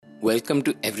Welcome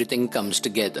to Everything Comes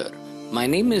Together. My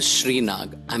name is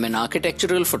Srinag. I'm an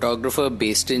architectural photographer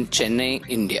based in Chennai,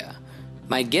 India.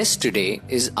 My guest today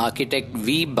is architect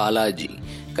V. Balaji,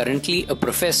 currently a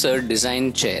professor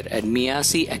design chair at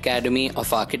Miyasi Academy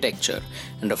of Architecture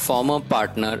and a former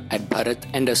partner at Bharat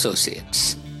and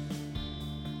Associates.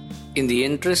 In the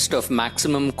interest of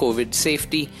maximum COVID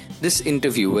safety, this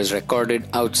interview was recorded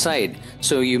outside,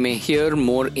 so you may hear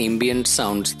more ambient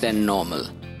sounds than normal.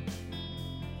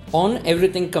 On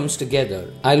Everything Comes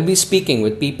Together, I'll be speaking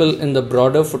with people in the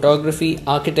broader photography,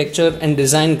 architecture, and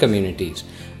design communities.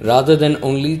 Rather than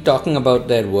only talking about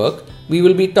their work, we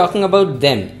will be talking about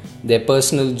them, their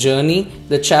personal journey,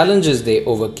 the challenges they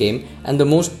overcame, and the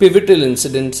most pivotal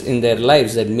incidents in their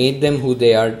lives that made them who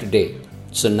they are today.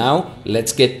 So now,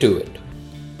 let's get to it.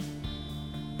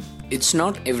 It's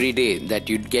not every day that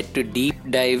you'd get to deep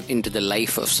dive into the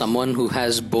life of someone who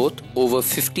has both over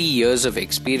 50 years of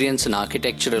experience in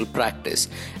architectural practice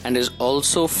and is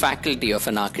also faculty of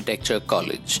an architecture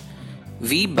college.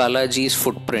 V. Balaji's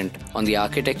footprint on the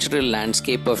architectural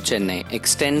landscape of Chennai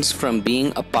extends from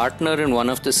being a partner in one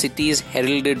of the city's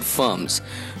heralded firms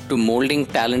to molding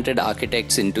talented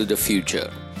architects into the future.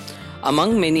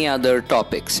 Among many other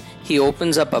topics, he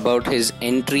opens up about his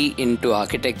entry into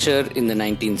architecture in the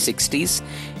 1960s,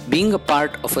 being a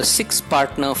part of a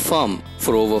six-partner firm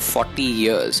for over 40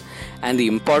 years, and the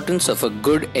importance of a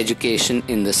good education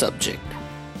in the subject.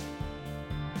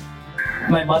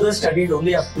 My mother studied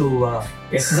only up to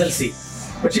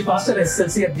SSLC, but she passed her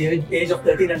SSLC at the age of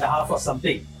 13 and a half or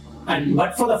something.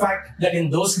 But for the fact that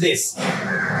in those days,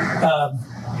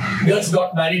 girls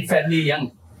got married fairly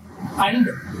young. And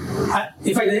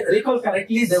if I recall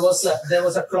correctly, there was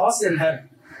a clause in her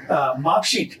mark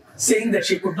sheet saying that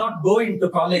she could not go into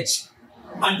college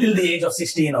until the age of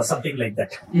 16 or something like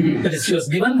that. Mm-hmm. That is, she was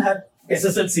given her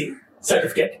SSLC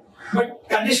certificate, but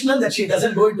conditional that she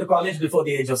doesn't go into college before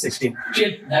the age of 16.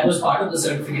 That was part of the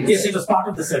certificate? Yes, it was part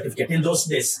of the certificate in those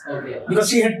days. Okay. Because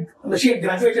she had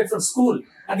graduated from school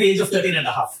at the age of 13 and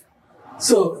a half.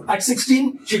 So at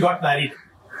 16, she got married.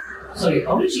 Sorry,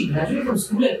 how did she graduate from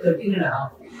school at 13 and a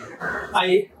half?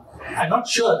 I'm not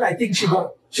sure. I think she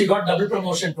got double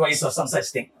promotion twice or some such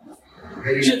thing.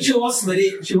 She was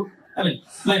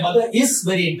my mother is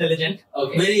very intelligent,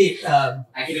 okay. Very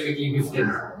academically gifted.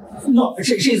 No,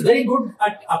 she is very good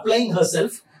at applying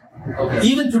herself. Okay.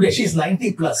 Even today, she's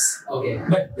 90 plus. Okay.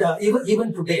 But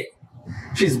even today,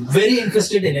 she's very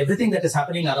interested in everything that is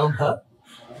happening around her.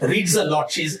 Reads a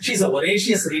lot. She's a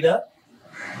voracious reader.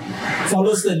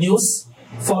 Follows the news,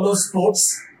 follows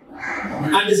sports,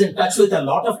 and is in touch with a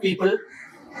lot of people.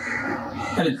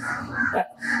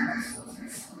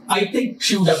 I think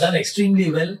she would have done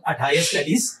extremely well at higher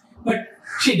studies, but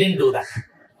she didn't do that.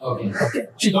 Okay.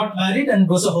 She got married and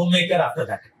was a homemaker after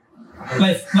that.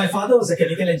 My father was a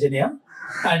chemical engineer,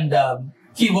 and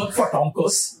he worked for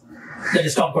Tomco's, that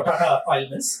is Tomco Tata Oil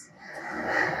Mills.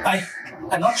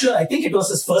 I'm not sure. I think it was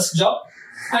his first job.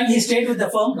 And he stayed with the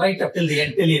firm right up till the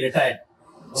end, till he retired.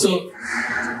 Okay. So,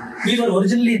 we were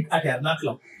originally at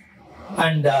Ernakulam.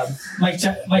 And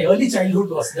my early childhood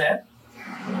was there.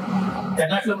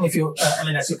 Ernakulam,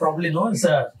 as you probably know, is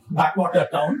a backwater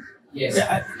town. Yes.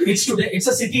 It's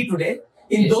a city today.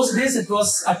 In those days, it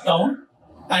was a town.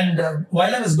 And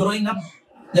while I was growing up,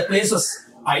 the place was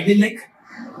idyllic,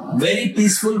 very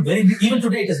peaceful, even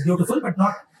today it is beautiful, but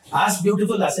not as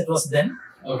beautiful as it was then.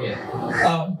 Okay.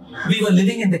 We were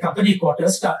living in the company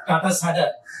quarters. Tata's had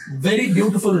a very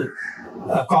beautiful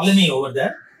colony over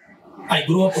there. I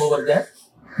grew up over there.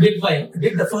 Did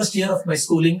the first year of my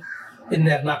schooling in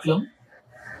Ernakulam,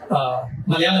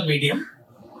 Malayalam medium.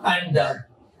 And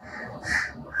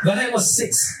when I was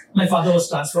 6, my father was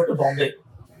transferred to Bombay.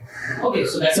 Okay,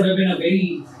 so that would have been a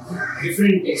very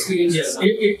different experience. Yes,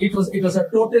 it was a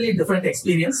totally different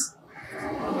experience.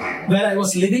 Where I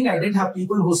was living, I didn't have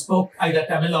people who spoke either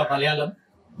Tamil or Malayalam.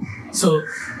 So,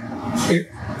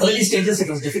 early stages, it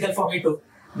was difficult for me to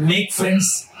make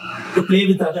friends, to play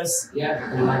with others. Yeah, I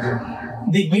can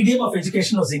imagine. The medium of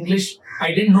education was English.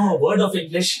 I didn't know a word of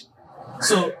English.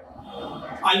 So,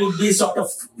 I would be sort of,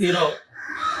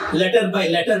 letter by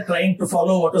letter trying to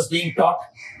follow what was being taught.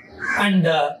 And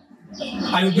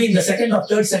I would be in the second or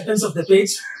third sentence of the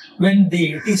page when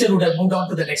the teacher would have moved on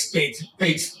to the next page.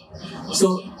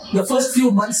 So, the first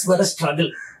few months were a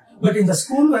struggle. But in the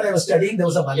school where I was studying, there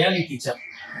was a Malayali teacher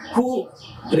who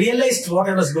realized what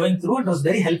I was going through and was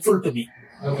very helpful to me.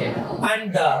 Okay.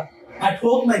 And at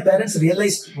home, my parents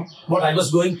realized what I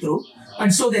was going through.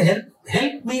 And so they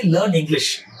helped me learn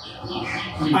English.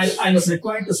 I was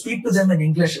required to speak to them in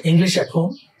English at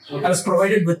home. I was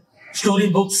provided with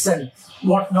storybooks and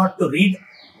what not to read.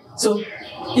 So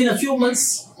in a few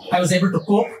months, I was able to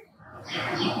cope.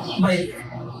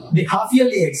 The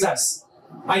half-yearly exams,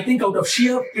 I think out of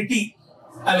sheer pity,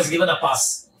 I was given a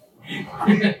pass.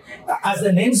 As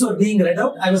the names were being read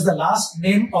out, I was the last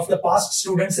name of the past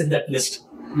students in that list.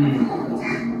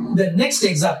 The next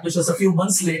exam, which was a few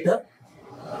months later,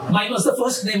 mine was the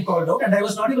first name called out, and I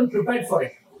was not even prepared for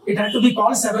it. It had to be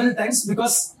called several times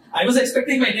because I was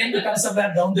expecting my name to come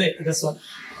somewhere down this one.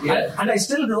 Yeah. And I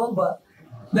still remember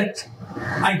that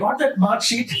I got that mark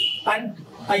sheet and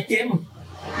I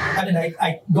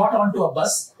got onto a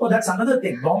bus. Oh, that's another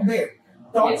thing. Bombay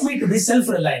taught me to be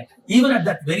self-reliant. Even at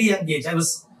that very young age,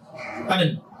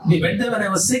 we went there when I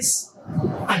was 6,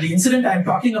 and the incident I'm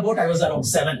talking about, I was around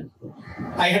 7.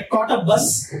 I had caught a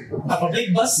bus, a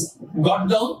public bus, got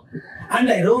down, and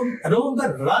I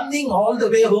remember running all the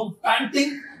way home,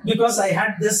 panting, because I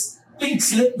had this pink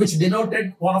slip which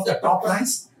denoted one of the top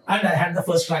ranks, and I had the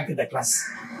first rank in the class.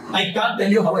 I can't tell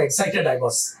you how excited I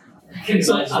was.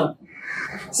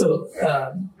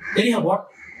 Anyhow,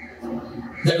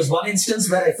 there was one instance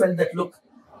where I felt that, look,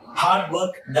 hard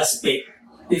work does pay.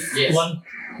 If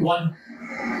one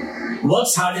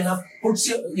works hard enough,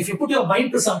 if you put your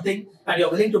mind to something and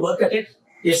you're willing to work at it,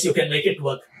 yes, you can make it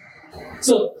work.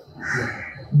 So,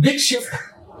 big shift,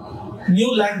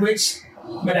 new language,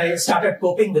 but I started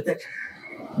coping with it.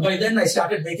 By then, I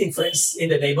started making friends in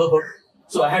the neighborhood.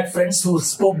 So, I had friends who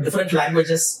spoke different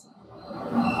languages.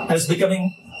 I was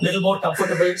becoming a little more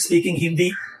comfortable speaking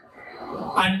Hindi.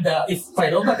 And if I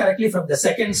remember correctly, from the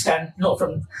second standard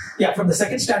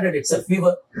itself, we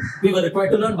were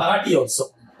required to learn Marathi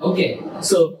also. Okay.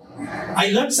 So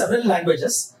I learned several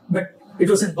languages, but it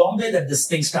was in Bombay that this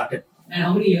thing started. And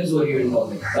how many years were you in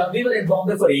Bombay? We were in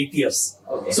Bombay for 8 years.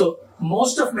 Okay. So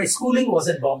most of my schooling was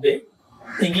in Bombay,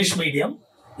 English medium.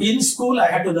 In school, I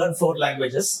had to learn 4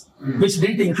 languages, which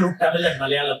didn't include Tamil and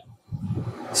Malayalam.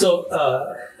 So,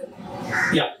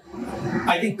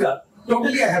 I think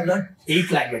totally I have learned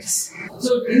 8 languages.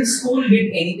 So in school,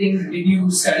 did you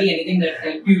study anything that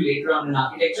helped you later on in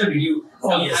architecture? Did you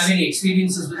have any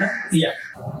experiences with that? Yeah.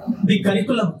 The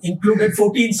curriculum included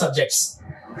 14 subjects.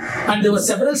 And there were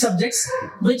several subjects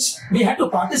which we had to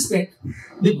participate.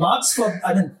 The marks for,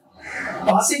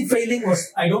 passing, failing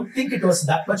was, I don't think it was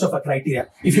that much of a criteria.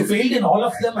 If you failed in all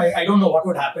of them, I don't know what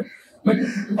would happen. But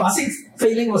passing,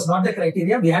 failing was not the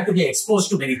criteria. We had to be exposed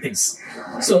to many things.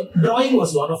 So drawing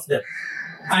was one of them.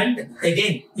 And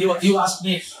again, you asked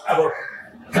me about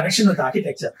connection with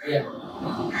architecture. Yeah.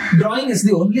 Drawing is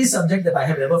the only subject that I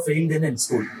have ever failed in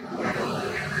school.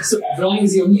 So drawing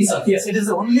is the only subject? Yes, it is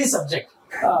the only subject.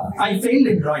 I failed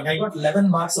in drawing. I got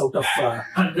 11 marks out of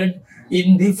 100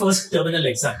 in the first terminal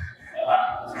exam.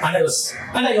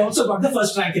 And I also got the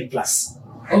first rank in class.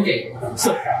 Okay.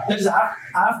 So that is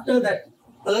after that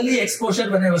early exposure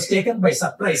when I was taken by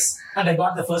surprise and I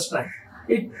got the first rank.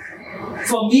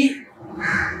 For me,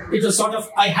 it was sort of,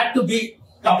 I had to be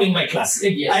topping my class.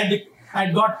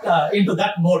 I got into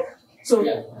that mode. So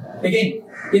again,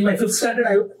 in my 5th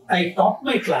standard, I topped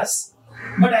my class,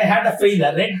 but I had a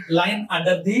red line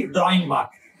under the drawing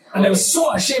mark. And I was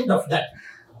so ashamed of that,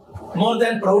 more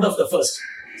than proud of the first.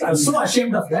 So I was so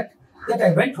ashamed of that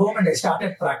I went home and I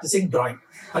started practicing drawing.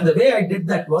 And the way I did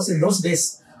that was, in those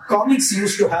days, comics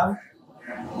used to have,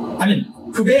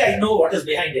 today I know what is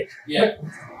behind it. Yeah.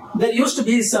 But there used to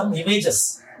be some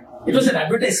images. It was an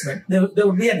advertisement. There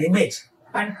would be an image.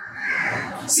 And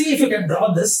see if you can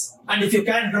draw this. And if you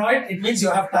can't draw it, it means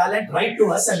you have talent. Write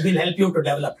to us and we'll help you to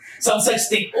develop some such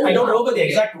thing. I don't remember the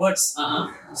exact words.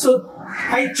 So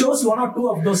I chose 1 or 2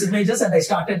 of those images and I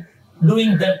started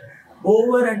doing them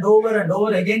over and over and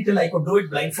over again till I could do it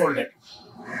blindfolded.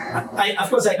 Of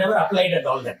course, I never applied at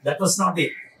all that. That was not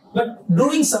it. But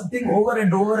doing something over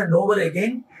and over and over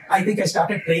again, I think I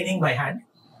started training my hand.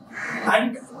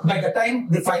 And by the time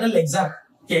the final exam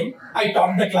came, I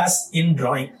topped the class in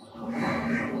drawing.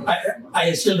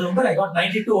 I still remember I got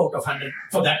 92 out of 100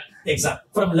 for that exam.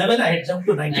 From 11, I had jumped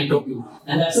to 92.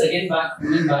 And that's again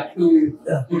going back to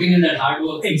putting in that hard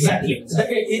work. Exactly.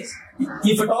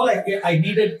 If at all I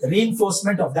needed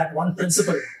reinforcement of that one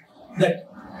principle, that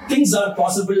things are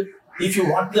possible if you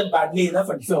want them badly enough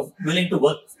and if you're willing to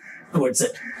work towards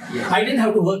it. Yeah. I didn't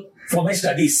have to work for my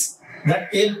studies.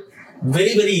 That came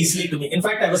very, very easily to me. In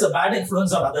fact, I was a bad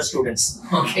influence on other students.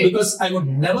 Okay. Because I was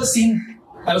never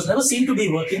seen to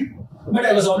be working, but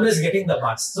I was always getting the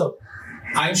marks. So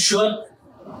I'm sure,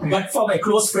 but for my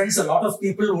close friends, a lot of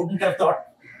people wouldn't have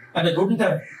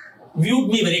viewed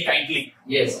me very kindly.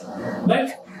 Yes.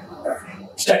 But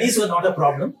studies were not a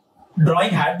problem. Drawing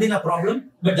had been a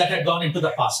problem, but that had gone into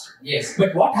the past. Yes.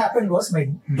 But what happened was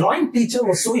my drawing teacher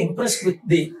was so impressed with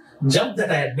the jump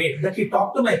that I had made that he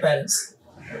talked to my parents,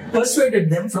 persuaded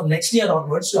them from next year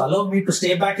onwards to allow me to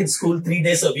stay back in school 3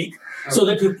 days a week so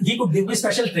that he could give me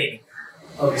special training.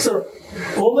 Okay. So,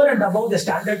 over and above the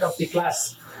standard of the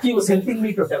class, he was helping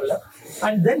me to develop.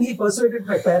 And then he persuaded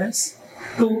my parents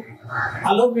to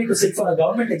allow me to sit for a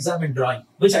government exam in drawing,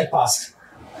 which I passed.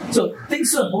 So,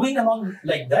 things were moving along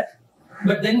like that.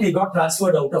 But then we got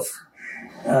transferred out of,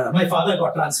 my father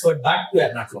got transferred back to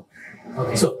Ernakulam.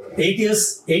 Okay. So, 8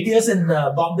 years in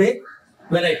Bombay,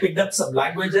 when I picked up some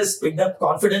languages, picked up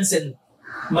confidence in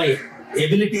my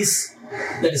abilities,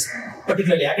 that is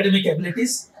particularly academic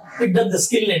abilities, picked up the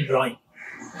skill in drawing.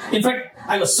 In fact,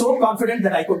 I was so confident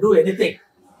that I could do anything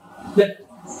that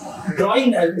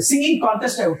drawing, singing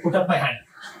contest, I would put up my hand.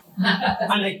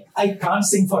 And I can't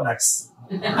sing for nuts.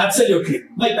 Absolutely.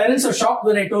 My parents were shocked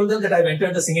when I told them that I've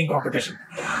entered the singing competition.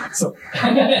 So,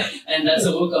 and that's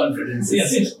overconfidence.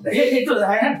 yes, it was,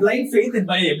 I had blind faith in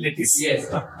my abilities.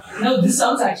 Yes. Now, this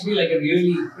sounds actually like a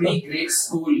really pretty great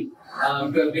school to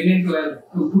have been in, to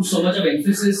put so much of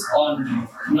emphasis on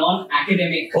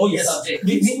non-academic Oh, yes. subjects.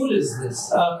 We- Which school is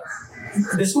this?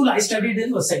 The school I studied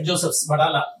in was St. Joseph's,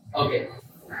 Madala. Okay.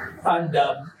 And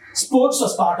sports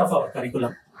was part of our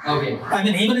curriculum. Okay. I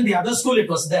mean, even in the other school, it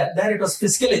was there. There, it was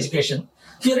physical education.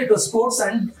 Here, it was sports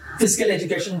and physical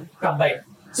education combined.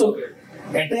 So,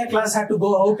 the entire class had to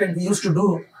go out and we used to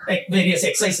do various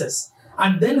exercises.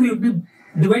 And then we would be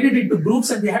divided into groups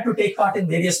and we had to take part in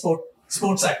various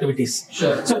sports activities.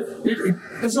 Sure. So, it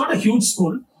was not a huge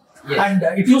school. Yes.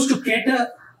 And it used to cater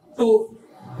to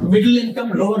middle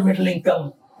income, lower middle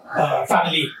income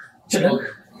family children. Okay.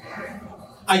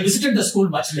 I visited the school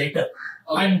much later.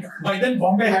 Okay. And by then,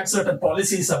 Bombay had certain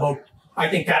policies about, I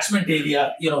think, catchment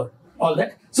area, all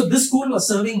that. So this school was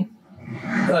serving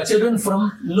children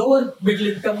from lower middle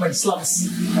income and slums.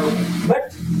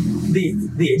 But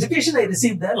the education I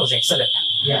received there was excellent.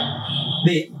 Yeah.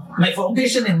 My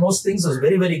foundation in most things was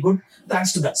very, very good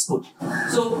thanks to that school.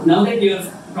 So now that you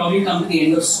have probably come to the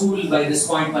end of school by this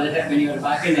point, by the time when you were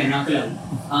back in Ernakulam,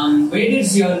 where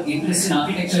did your interest in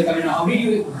architecture come in? How did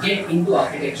you get into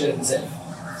architecture itself?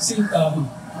 See,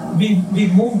 we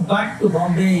moved back to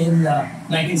Bombay in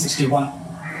 1961.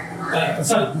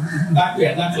 Back to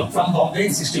Ernakulam from Bombay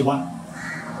in 61.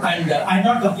 And I had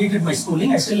not completed my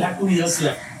schooling. I still had 2 years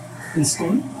left in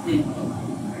school.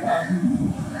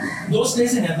 Those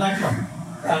days in Ernakulam,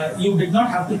 you did not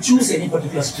have to choose any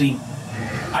particular stream.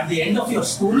 At the end of your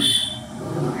school,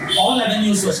 all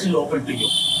avenues were still open to you.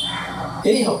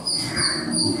 Anyhow,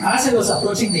 as I was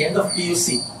approaching the end of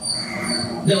PUC,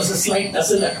 there was a slight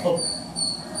tussle at home.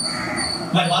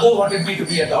 My mother wanted me to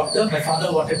be a doctor, my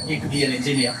father wanted me to be an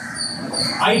engineer.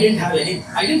 I didn't have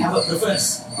a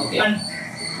preference. Okay. And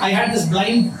I had this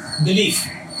blind belief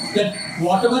that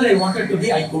whatever I wanted to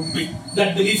be, I could be.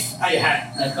 That belief I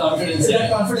had. That confidence. That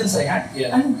confidence I had.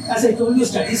 Yeah. And as I told you,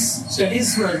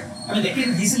 studies were, they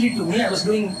came easily to me. I was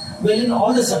doing well in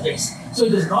all the subjects. So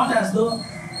it was not as though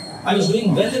I was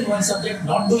doing well in one subject,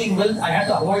 not doing well, I had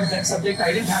to avoid that subject.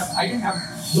 I didn't have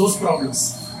those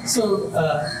problems. So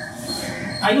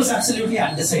I was absolutely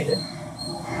undecided.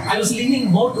 I was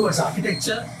leaning more towards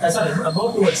architecture,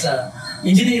 more towards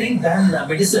engineering than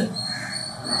medicine.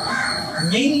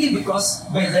 Mainly because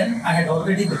by then I had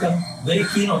already become very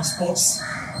keen on sports.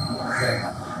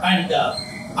 And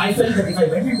I felt that if I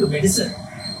went into medicine,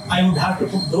 I would have to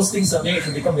put those things away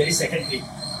to become very secondary.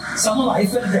 Somehow I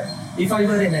felt that if I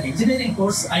were in an engineering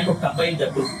course, I could combine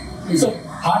the two. So,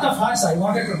 heart of hearts, I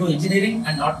wanted to do engineering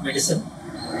and not medicine.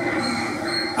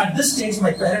 At this stage,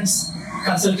 my parents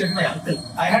consulted my uncle.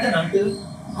 I had an uncle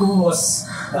who was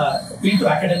into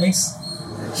academics.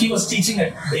 He was teaching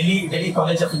at Delhi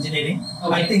College of Engineering.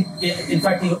 Okay. I think, in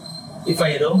fact, if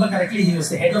I remember correctly, he was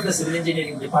the head of the civil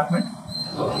engineering department.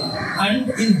 Okay. And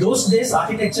in those days,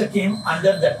 architecture came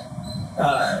under that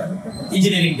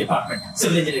engineering department,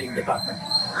 civil engineering department.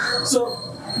 So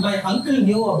my uncle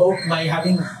knew about my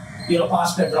having,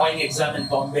 passed a drawing exam in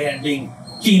Bombay and being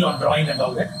keen on drawing and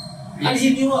all that. Yes. And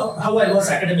he knew how I was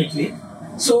academically.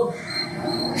 So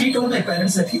he told my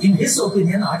parents that in his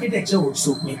opinion, architecture would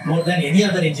suit me more than any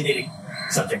other engineering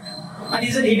subject. And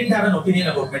he said he didn't have an opinion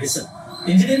about medicine.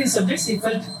 Engineering subjects, he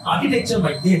felt architecture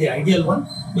might be the ideal one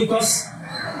because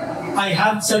I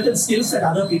have certain skills that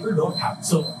other people don't have.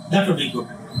 So that would be good.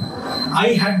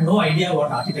 I had no idea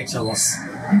what architecture was.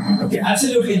 Okay,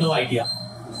 absolutely no idea.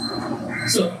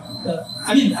 So,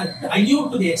 I knew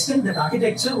to the extent that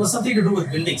architecture was something to do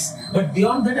with buildings. But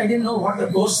beyond that, I didn't know what the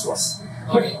course was.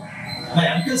 Okay. But my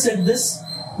uncle said this,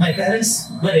 my parents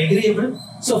were agreeable,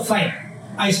 so fine.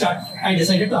 I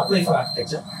decided to apply for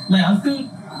architecture. My uncle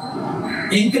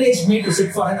encouraged me to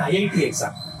sit for an IIT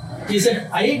exam. He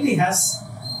said IIT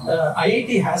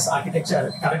has architecture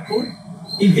at Kharagpur.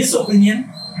 In his opinion,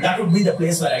 that would be the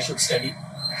place where I should study.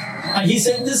 And he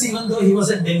said this even though he was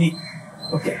in Delhi.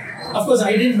 Okay. Of course,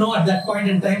 I didn't know at that point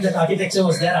in time that architecture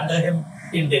was there under him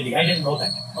in Delhi. I didn't know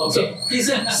that. Okay. So he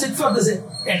said, sit for this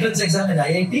entrance exam in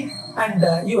IIT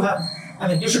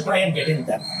and you should try and get in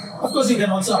there. Of course, you can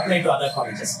also apply to other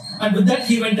colleges. And with that,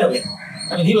 he went away.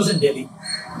 He was in Delhi.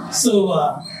 So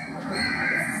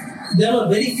there were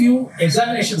very few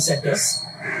examination centers.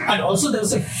 And also there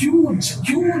was a huge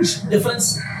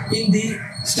difference in the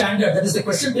standard. That is, the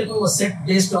question paper was set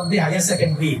based on the higher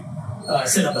secondary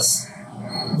syllabus,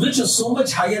 which was so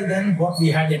much higher than what we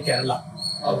had in Kerala.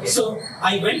 Okay. So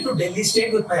I went to Delhi,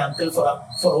 stayed with my uncle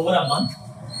for over a month,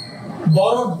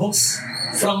 borrowed books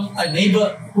from a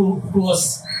neighbor who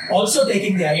was also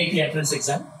taking the IIT entrance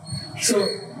exam. So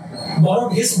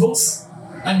borrowed his books,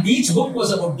 and each book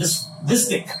was about this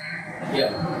thick.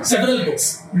 Yeah. Several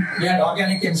books. We had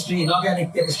organic chemistry,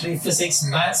 inorganic chemistry, physics,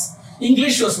 maths.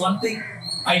 English was one thing.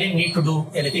 I didn't need to do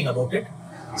anything about it.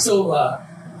 So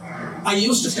I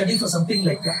used to study for something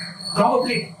like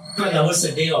probably 12 hours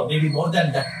a day or maybe more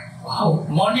than that. Wow.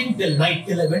 Morning till night,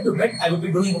 till I went to bed, I would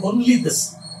be doing only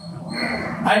this.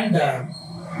 And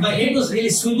my head was really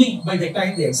swimming by the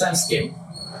time the exams came.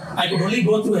 I could only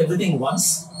go through everything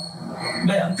once.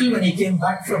 My uncle, when he came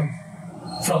back from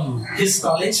his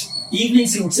college,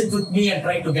 evenings he would sit with me and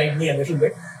try to guide me a little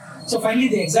bit. So finally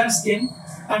the exams came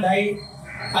and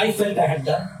I felt I had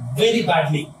done very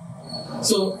badly.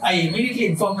 So I immediately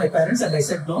informed my parents and I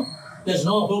said, no, there's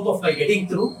no hope of my getting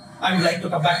through. I would like to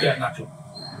come back to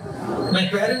Ernakulam. My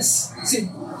parents,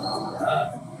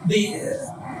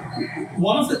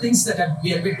 one of the things that we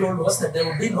had been told was that there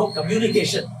would be no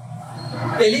communication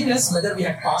telling us whether we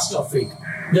had passed or failed.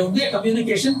 There would be a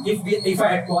communication if I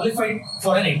had qualified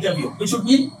for an interview, which would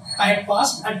mean I had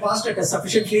passed and passed at a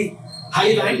sufficiently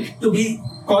high rank to be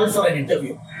called for an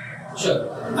interview. Sure.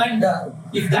 And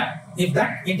if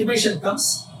that intimation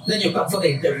comes, then you come for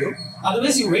the interview.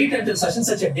 Otherwise, you wait until such and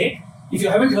such a date. If you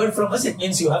haven't heard from us, it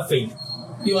means you have failed.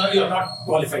 You are not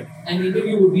qualified. And the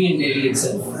interview would be in Delhi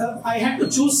itself. I had to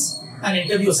choose an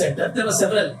interview center. There were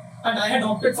several, and I had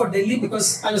opted for Delhi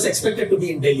because I was expected to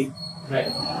be in Delhi.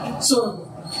 Right. So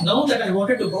now that I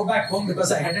wanted to go back home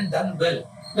because I hadn't done well,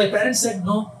 my parents said,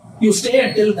 no, you stay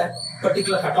until that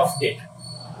particular cutoff date.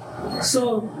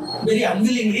 So very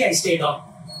unwillingly I stayed on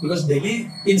because Delhi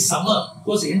in summer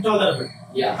was intolerable.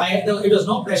 Yeah. It was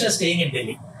no pleasure staying in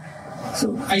Delhi.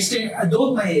 So I stayed,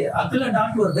 though my uncle and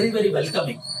aunt were very, very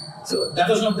welcoming. So that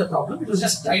was not the problem. It was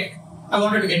just I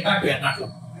wanted to get back to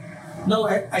Ernakulam. Now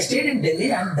I stayed in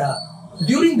Delhi, and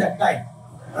during that time,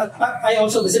 I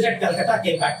also visited Calcutta,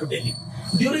 came back to Delhi.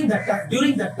 During that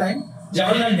time,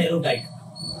 Jawaharlal Nehru died.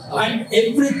 And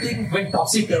everything went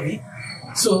topsy-turvy.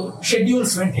 So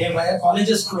schedules went haywire,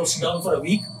 colleges closed down for a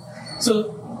week.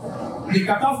 So the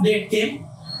cutoff date came,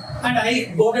 and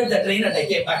I boarded the train and I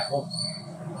came back home.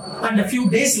 And a few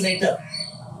days later,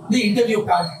 the interview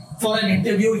card for an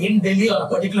interview in Delhi on a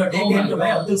particular day came to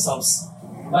my uncle's house.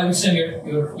 By which time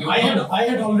I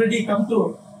had already come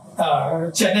to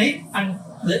Chennai and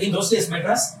in those days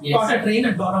Madras, Yes. caught a train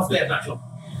and gone off to Ernakulam.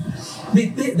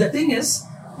 The thing is,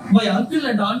 my uncle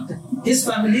and aunt, his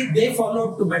family, they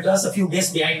followed to Madras a few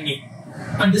days behind me.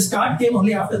 And this card came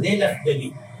only after they left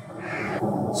Delhi.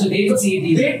 So they didn't see it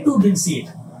either. They too didn't see it.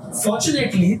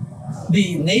 Fortunately,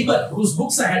 the neighbor whose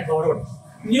books I had borrowed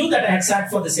knew that I had sat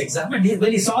for this exam, and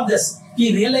when he saw this,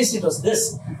 he realized it was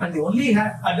this. And the only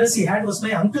address he had was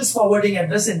my uncle's forwarding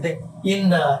address in this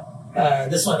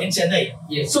one in Chennai.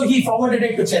 Yes. So he forwarded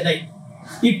it to Chennai.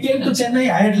 It came to Chennai.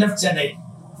 I had left Chennai.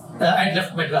 I had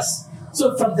left Madras.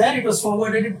 So from there it was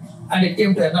forwarded and it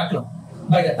came to Ernakulam.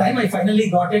 By the time I finally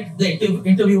got it, the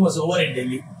interview was over in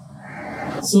Delhi.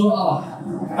 So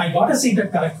I got a seat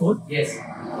at Kharagpur. Yes.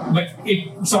 But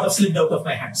it sort of slipped out of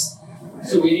my hands.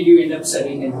 So where did you end up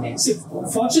studying in next?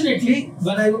 Fortunately,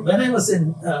 when I was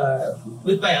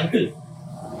with my uncle,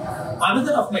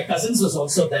 another of my cousins was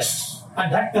also there,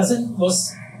 and that cousin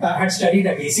had studied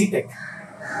at AC Tech,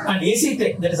 and AC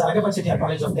Tech, that is Aragappa Chettiar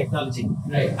College of Technology,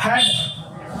 Right. had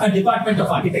a department of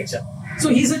architecture. So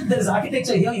he said, there is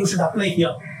architecture here, you should apply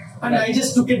here, and Right. I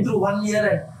just took it through 1 year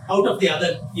and out of the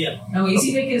other year. Now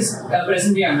AC Tech is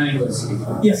presently Anna University.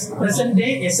 Yes, present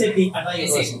day SAP Anna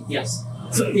University. SAP. Yes.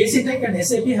 So AC Tech and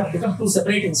SAP have become two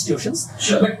separate institutions.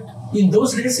 Sure. But in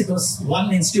those days, it was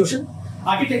one institution.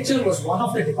 Architecture was one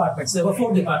of the departments. There were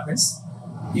 4 departments.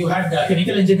 You had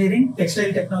chemical engineering,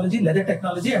 textile technology, leather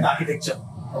technology, and architecture.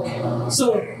 Okay.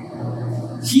 So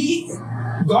he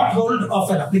got hold of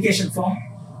an application form,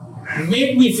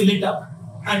 made me fill it up,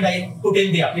 and I put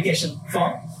in the application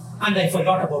form, and I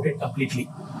forgot about it completely.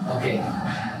 Okay.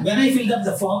 When I filled up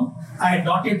the form, I had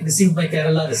not yet received my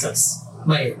Kerala results,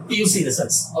 my PUC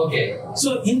results. Okay.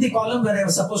 So in the column where I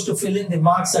was supposed to fill in the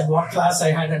marks and what class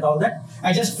I had and all that,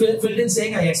 I just filled in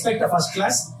saying I expect a first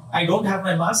class. I don't have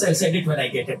my marks. I'll send it when I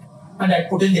get it. And I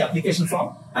put in the application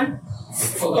form and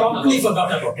promptly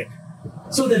forgot about it.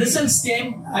 So the results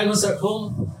came. I was at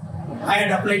home. I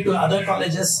had applied to other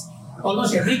colleges.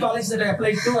 Almost every college that I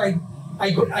applied to,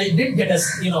 I did get a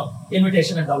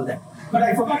invitation and all that. But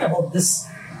I forgot about this.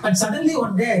 And suddenly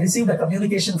one day I received a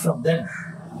communication from them,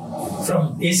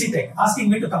 from AC Tech, asking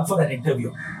me to come for an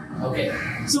interview. Okay.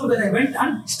 So when I went,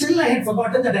 and still I had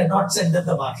forgotten that I had not sent them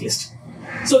the mark list.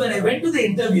 So when I went to the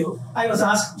interview, I was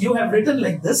asked, you have written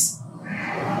like this.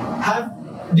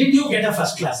 Did you get a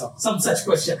first class or some such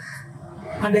question?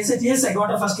 And I said, yes, I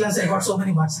got a first class. I got so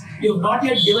many marks. You have not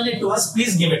yet given it to us.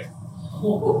 Please give it.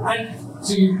 And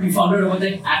so you found out about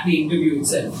that at the interview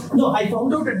itself? No, I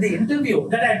found out at the interview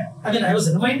that I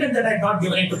was reminded that I had not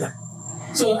given it to them.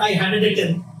 So I handed it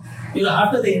in.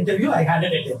 After the interview, I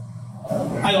handed it in.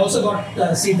 I also got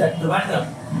a seat at Trivandrum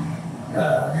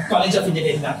College of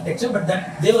Engineering and Architecture, but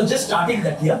they were just starting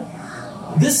that year.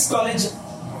 This college,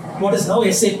 what is now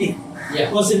SAP,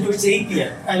 was into its 8th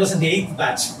year. I was in the 8th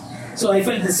batch. So I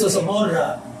felt this was a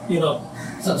more,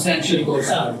 substantial course.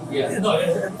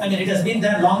 It has been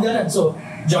there longer, and so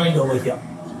joined over here.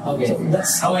 Okay. So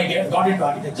that's how I got into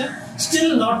architecture,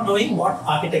 still not knowing what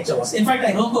architecture was. In fact,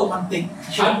 I remember one thing.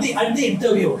 Sure. At the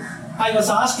interview, I was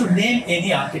asked to name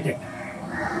any architect.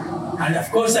 And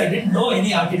of course, I didn't know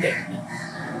any architect.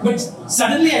 But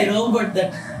suddenly I remembered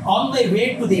that on my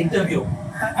way to the interview,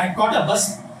 I caught a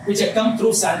bus which had come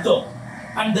through Santo.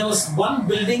 And there was one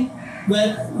building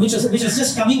which was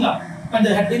just coming up. And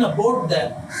there had been a board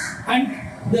there. And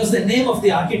there was the name of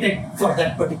the architect for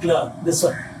that particular, this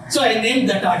one. So I named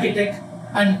that architect,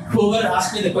 and whoever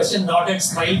asked me the question nodded,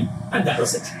 smiled, and that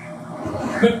was it.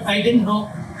 But I didn't know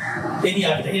any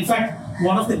architect. In fact,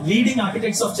 one of the leading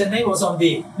architects of Chennai was on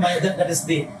the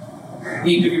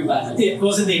interview panel. It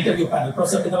was in the interview panel,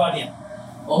 Professor Pinavanian.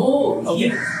 Oh,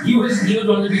 okay. He was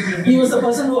one of the people. He was the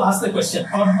person who asked the question,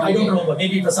 or I don't remember,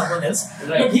 maybe it was someone else.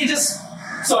 Right. But he just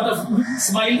sort of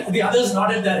smiled, the others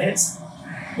nodded their heads.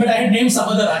 But I had named some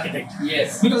other architect.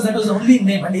 Yes. Because that was the only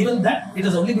name, and even that, it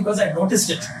was only because I noticed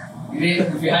it.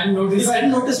 If you hadn't noticed If I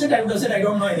hadn't noticed it, I would have said I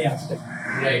don't know any architect.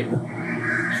 Right.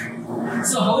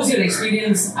 So how was your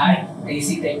experience at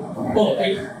AC Tech? Oh,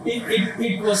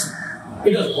 it was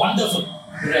wonderful.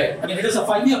 Right. I mean, it was a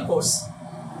 5-year course.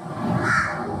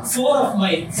 4 of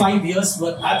my 5 years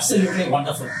were absolutely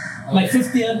wonderful. My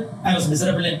 5th year, I was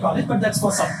miserable in college, but that's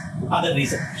for some other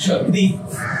reason. Sure.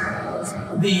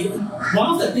 One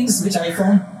of the things which I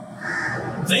found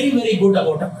very, very good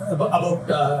about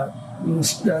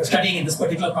studying in this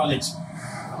particular college,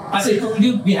 as I told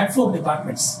you, we had 4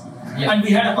 departments, and we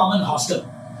had a common hostel.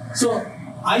 So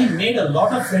I made a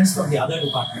lot of friends from the other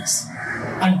departments,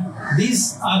 and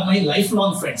these are my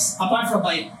lifelong friends. Apart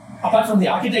from the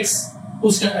architects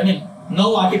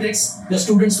no architects, the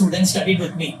students who then studied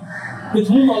with me, with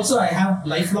whom also I have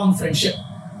lifelong friendship.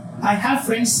 I have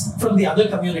friends from the other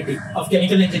community of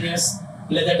chemical engineers,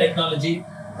 leather technology,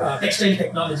 textile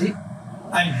technology.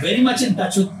 I'm very much in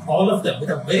touch with all of them, with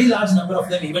a very large number of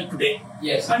them even today.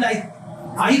 Yes. And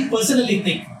I personally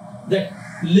think that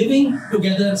living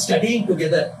together, studying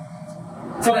together,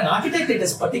 for an architect it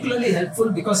is particularly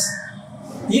helpful, because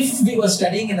if we were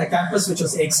studying in a campus which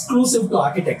was exclusive to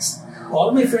architects,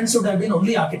 all my friends would have been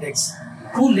only architects,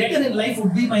 who later in life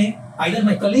would be either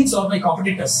my colleagues or my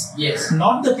competitors. Yes.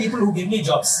 Not the people who give me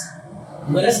jobs.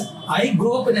 Whereas I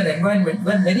grew up in an environment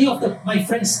where many of my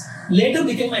friends later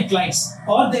became my clients,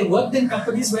 or they worked in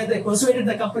companies where they persuaded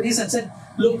the companies and said,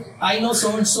 look, I know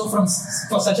so and so for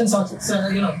such and such,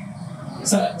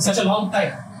 such a long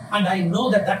time, and I know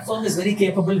that firm is very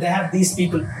capable. They have these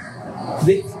people.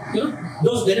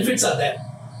 Those benefits are there.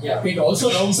 Yeah. It also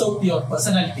rounds out your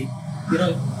personality.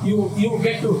 You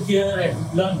get to hear and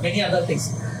learn many other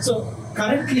things. So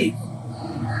currently,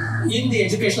 in the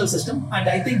educational system, and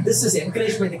I think this is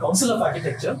encouraged by the Council of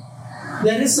Architecture,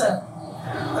 there is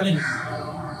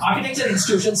architecture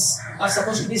institutions are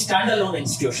supposed to be standalone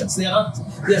institutions. They are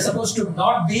supposed to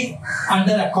not be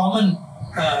under a common,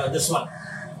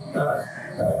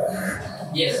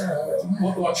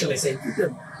 what shall I say?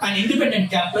 An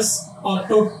independent campus or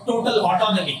total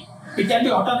autonomy. It can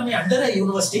be autonomy under a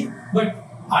university, but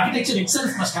architecture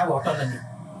itself must have autonomy.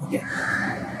 Okay.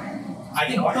 I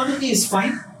think autonomy is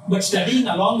fine, but studying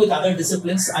along with other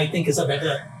disciplines, I think, is a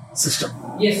better system.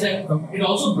 Yes, and it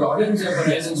also broadens your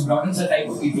horizons, broadens the type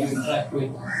of people you interact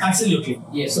with. Absolutely.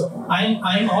 Yes. So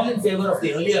I'm all in favor of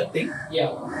the earlier thing.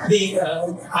 Yeah.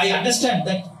 I understand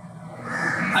that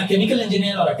a chemical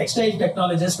engineer or a textile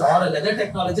technologist or a leather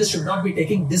technologist should not be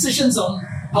taking decisions on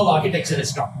how architecture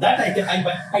is taught. That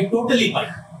I totally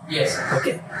buy. Yes.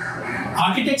 Okay.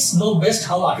 Architects know best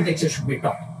how architecture should be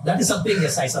taught. That is something,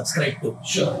 yes, I subscribe to.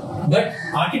 Sure. But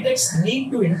architects need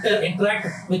to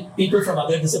interact with people from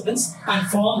other disciplines and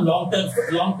form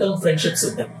long-term friendships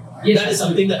with them. Yes, that is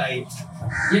something that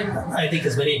Yeah. I think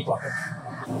is very important.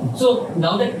 So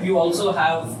now that you also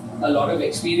have a lot of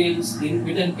experience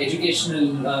with an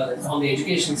educational on the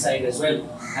education side as well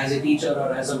as a teacher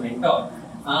or as a mentor,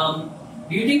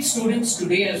 do you think students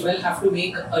today as well have to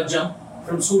make a jump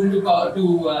from school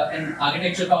to an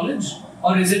architecture college,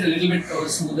 or is it a little bit of a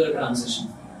smoother transition?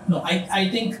 No, I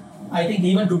think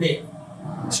even today,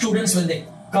 students when they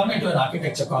come into an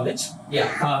architecture college,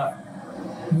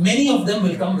 many of them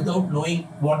will come without knowing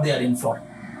what they are in for.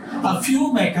 A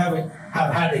few might have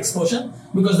had exposure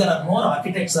because there are more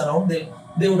architects around.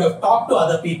 They would have talked to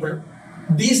other people.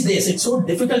 These days, it's so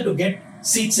difficult to get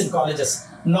seats in colleges.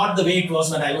 Not the way it was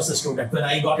when I was a student, when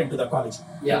I got into the college.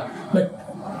 Yeah.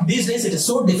 But these days, it is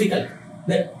so difficult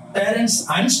that parents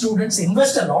and students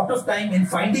invest a lot of time in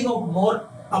finding out more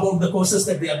about the courses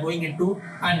that they are going into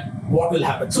and what will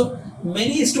happen. So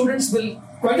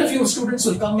quite a few students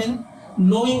will come in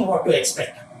knowing what to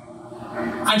expect.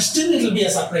 And still it will be a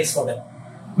surprise for them.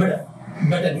 But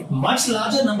a much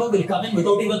larger number will come in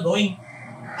without even knowing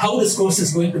how this course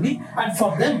is going to be. And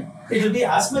for them, it will be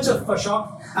as much of a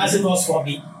shock as it was for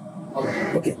me.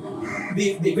 Okay.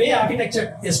 The way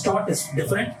architecture is taught is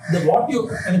different. What you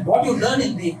learn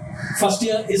in the first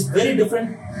year is very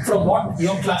different from what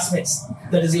your classmates,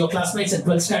 that is your classmates in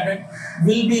 12th standard,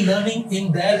 will be learning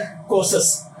in their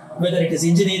courses, whether it is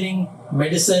engineering,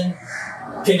 medicine,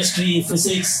 chemistry,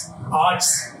 physics,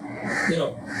 arts,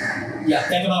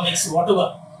 economics,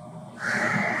 whatever.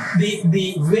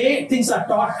 The way things are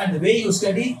taught and the way you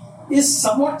study is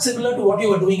somewhat similar to what you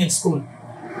were doing in school.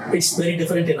 It's very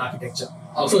different in architecture.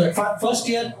 Okay. So the first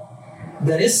year,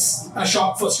 there is a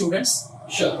shock for students.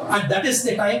 Sure. And that is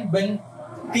the time when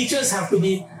teachers have to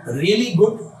be really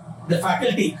good. The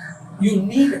faculty, you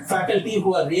need faculty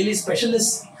who are really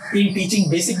specialists in teaching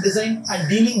basic design and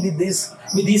dealing with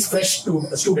these fresh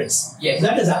students. Yes.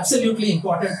 That is absolutely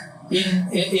important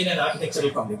in an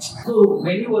architectural college. So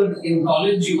when you were in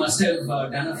college, you must have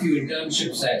done a few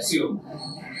internships, I assume.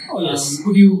 Oh, yes.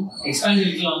 Could you expand a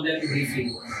little on them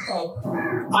briefly?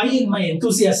 I, in my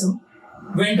enthusiasm,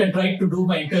 went and tried to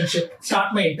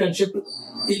start my internship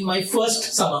in my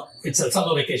first summer. It's a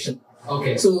summer vacation.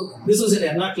 Okay. So this was in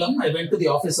Ernakulam. I went to the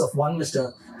office of one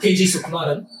Mr. K.G.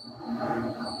 Sukumaran.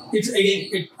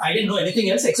 I didn't know anything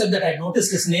else except that I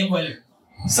noticed his name while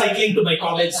cycling to my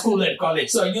school and college.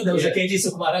 So I knew there was a K.G.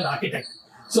 Sukumaran architect.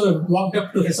 So I walked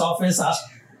up to his office, asked,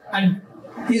 and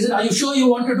he said, "Are you sure you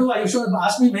want to do? Are you sure?"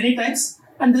 Asked me many times.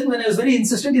 And then when I was very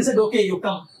insistent, he said, "Okay, you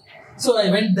come." So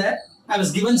I went there. I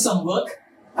was given some work.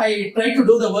 I tried to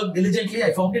do the work diligently.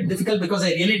 I found it difficult because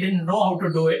I really didn't know how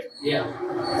to do it. Yeah.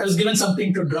 I was given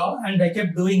something to draw and I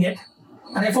kept doing it.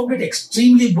 And I found it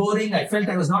extremely boring. I felt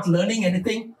I was not learning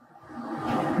anything.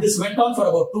 This went on for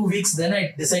about 2 weeks. Then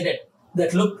I decided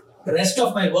that, look, the rest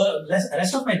of my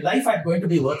life I'm going to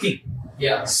be working.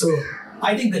 Yeah. So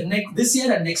I think this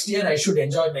year and next year I should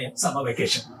enjoy my summer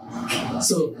vacation.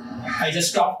 So I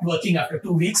just stopped working after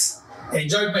 2 weeks,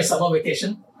 enjoyed my summer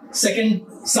vacation. Second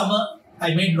summer,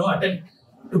 I made no attempt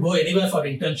to go anywhere for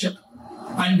internship.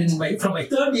 And from my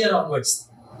third year onwards,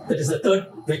 that is the third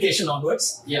vacation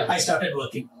onwards, I started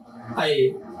working.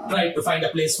 I tried to find a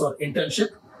place for internship,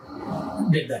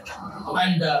 did that.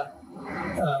 And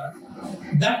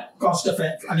that cost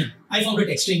I found it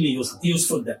extremely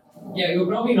useful then. Yeah, you were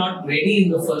probably not ready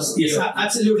in the first year. Yes,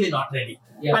 absolutely not ready.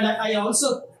 Yeah. And I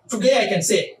also, today I can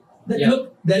say that,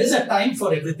 look, there is a time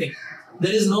for everything.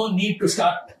 There is no need to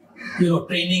start,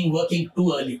 training, working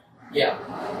too early. Yeah.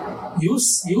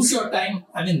 Use your time.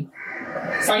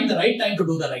 Find the right time to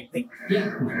do the right thing.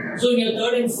 Yeah. So in your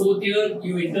third and fourth year,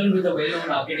 you interned with a well-known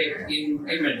architect in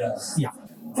Madras. Yeah.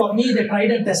 For me, the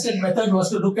tried and tested method was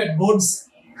to look at boards,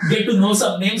 get to know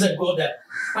some names and go there.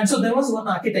 And so there was one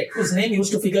architect whose name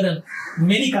used to figure in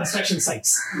many construction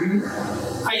sites.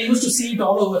 Mm-hmm. I used to see it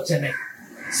all over Chennai.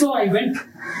 So I went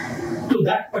to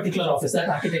that particular office, that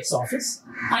architect's office,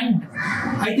 and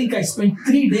I think I spent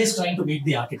 3 days trying to meet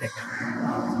the architect.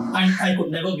 And I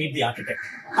could never meet the architect.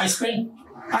 I spent,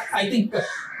 I think,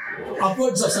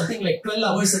 upwards of something like 12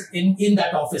 hours in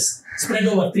that office, spread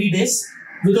over 3 days.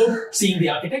 without seeing the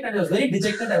architect, and I was very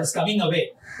dejected. I was coming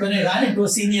away when I ran into a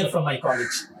senior from my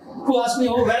college who asked me,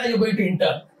 "Oh, where are you going to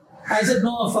intern?" I said,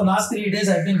 "No, for last 3 days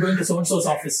I've been going to so-and-so's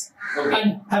office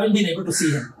and haven't been able to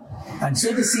see him." And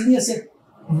so the senior said,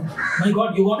 "My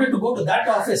God, you wanted to go to that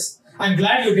office. I'm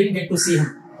glad you didn't get to see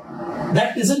him.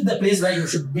 That isn't the place where you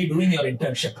should be doing your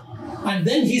internship." And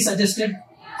then he suggested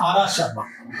R.R. Sharma.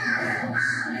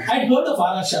 I had heard of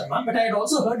R.R. Sharma, but I had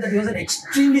also heard that he was an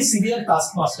extremely severe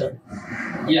taskmaster.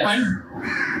 Yeah. And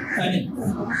I mean,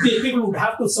 people would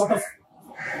have to sort of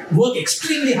work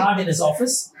extremely hard in his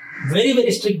office, very,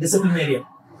 very strict disciplinarian.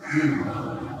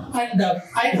 And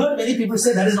I had heard many people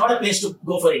say that is not a place to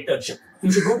go for internship.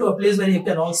 You should go to a place where you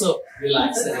can also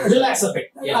relax a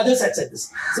bit. Yeah. Others had said this.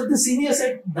 So the senior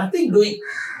said, "Nothing doing.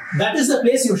 That is the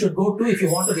place you should go to if you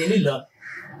want to really learn."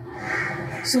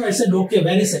 So I said, "Okay,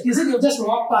 where is it?" He said, "You just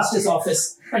walk past his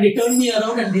office." And he turned me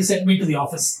around and he sent me to the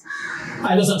office.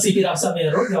 I was on C.P.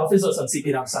 Ramsamaya Road. The office was on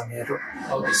C.P. Ramsamaya Road.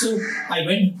 Okay. So I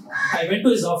went to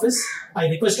his office. I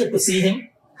requested to see him.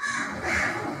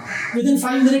 Within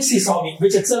 5 minutes, he saw me,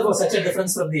 which itself was such a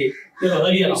difference from the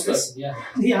earlier office. Yeah.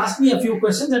 He asked me a few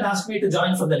questions and asked me to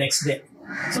join for the next day.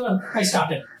 So I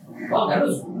started. Wow, that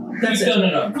was That's quick it.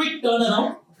 turnaround. Quick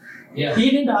turnaround. Yeah. He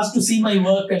didn't ask to see my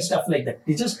work and stuff like that.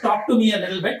 He just talked to me a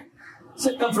little bit,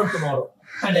 said, "Come from tomorrow."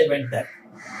 And I went there.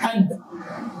 And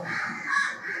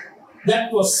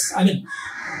that was,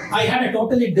 I had a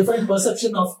totally different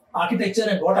perception of architecture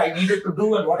and what I needed to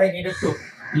do and what I needed to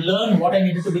learn, what I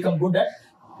needed to become good at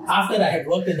after I had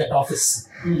worked in that office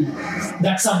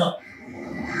that summer.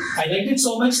 I liked it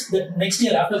so much that next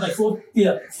year, after my fourth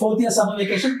year summer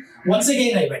vacation, once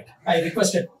again I went. I had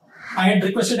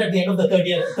requested at the end of the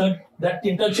that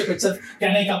internship itself,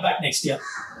 "Can I come back next year?"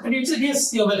 And he said,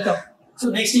 "Yes, you're welcome." So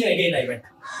next year again I went.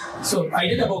 So I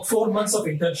did about 4 months of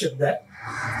internship there.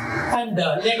 And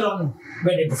later on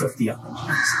went into 5th year.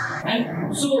 And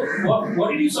so, what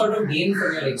did you sort of gain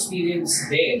from your experience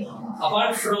there?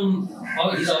 Apart from,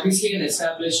 he's obviously an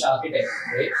established architect,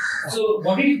 right? So,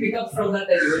 what did you pick up from that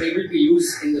you were able to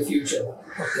use in the future?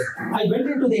 Okay. I went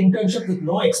into the internship with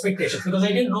no expectations because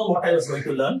I didn't know what I was going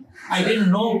to learn. I didn't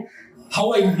know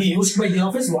how I would be used by the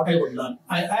office, what I would learn.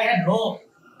 I had no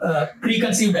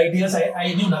preconceived ideas.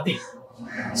 I knew nothing.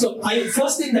 So,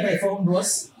 first thing that I found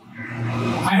was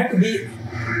I had to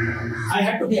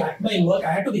be at my work.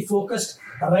 I had to be focused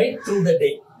right through the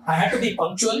day. I had to be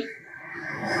punctual.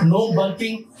 No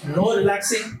bunking, no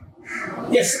relaxing.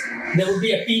 Yes, there would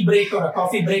be a tea break or a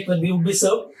coffee break when we would be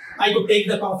served. I could take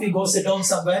the coffee, go sit down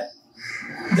somewhere.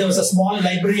 There was a small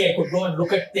library. I could go and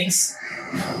look at things.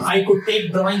 I could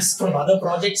take drawings from other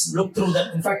projects, look through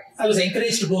them. In fact, I was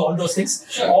encouraged to do all those things.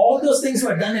 Sure. All those things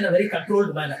were done in a very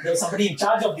controlled manner. There was somebody in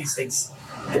charge of these things.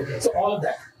 So all of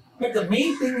that. But the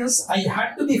main thing is I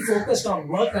had to be focused on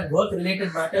work and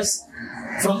work-related matters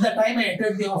from the time I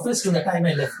entered the office to the time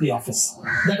I left the office.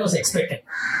 That was expected.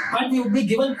 And we would be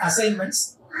given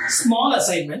assignments, small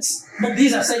assignments, but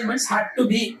these assignments had to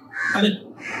be, They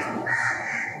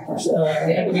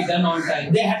had to be done on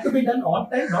time. they had to be done on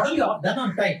time, not only done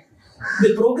on time.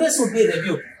 The progress would be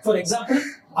reviewed. For example,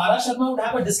 R.R. Sharma would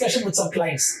have a discussion with some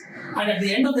clients. And at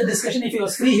the end of the discussion, if he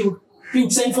was free, he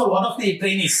would send for one of the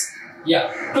trainees.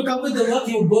 Yeah. To come with the work,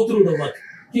 he would go through the work.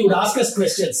 He would ask us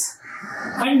questions.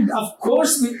 And of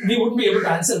course, we wouldn't be able to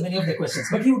answer many of the questions.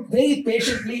 But he would very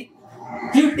patiently,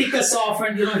 he would tick us off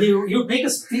and, he would make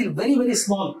us feel very, very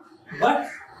small. But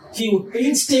he would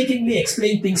painstakingly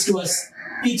explain things to us,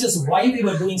 teach us why we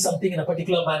were doing something in a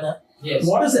particular manner. Yes.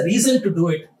 What is the reason to do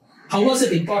it? How was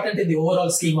it important in the overall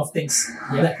scheme of things?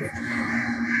 Yeah. That way.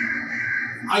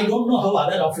 I don't know how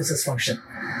other offices function.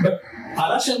 But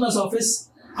R.R. Sharma's office,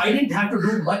 I didn't have to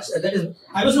do much. That is,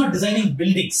 I was not designing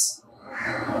buildings.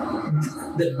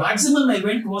 The maximum I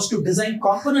went was to design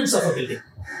components of a building.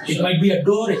 It might be a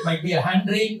door, it might be a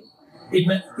handrail, it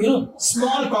might,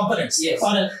 small components. Yes.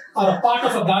 Or a part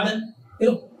of a garden,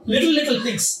 little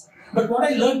things. But what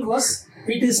I learned was,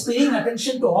 it is paying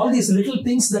attention to all these little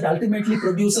things that ultimately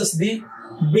produces the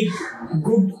big,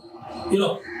 good,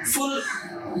 full,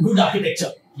 good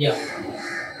architecture. Yeah.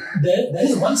 There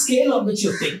is one scale on which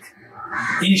you think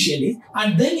initially,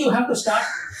 and then you have to start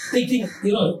thinking,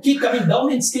 keep coming down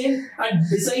in scale and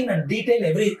design and detail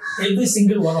every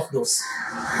single one of those.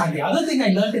 And the other thing I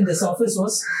learned in this office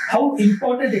was how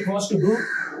important it was to do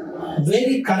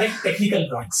very correct technical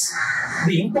drawings.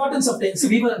 The importance of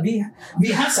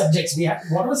we have subjects.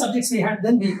 Whatever subjects we had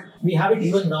then, we have it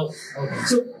even now. Okay.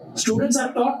 So students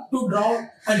are taught to draw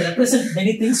and represent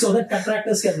many things so that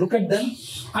contractors can look at them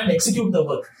and execute the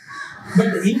work.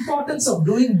 But the importance of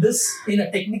doing this in a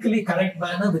technically correct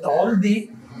manner with all the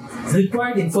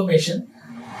required information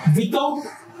without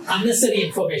unnecessary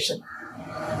information.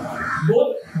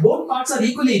 Both parts are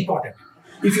equally important.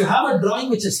 If you have a drawing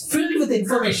which is filled with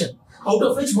information, out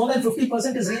of which more than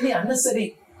 50% is really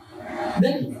unnecessary,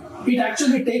 then it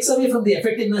actually takes away from the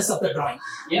effectiveness of the drawing.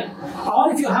 Yeah.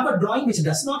 Or if you have a drawing which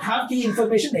does not have key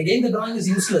information, again the drawing is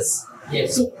useless.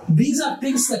 Yes. So these are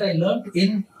things that I learned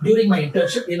during my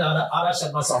internship in R.R.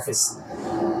 Sharma's office.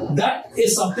 That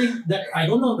is something that I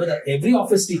don't know whether every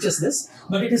office teaches this,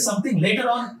 but it is something later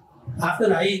on,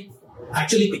 after I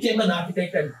actually became an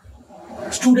architect and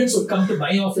students would come to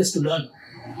my office to learn.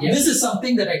 Yes. This is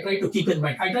something that I try to keep in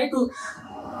mind. I tried to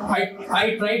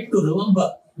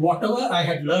remember whatever I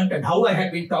had learned and how I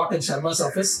had been taught in Sharma's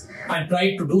office, and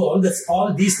tried to do all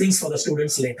these things for the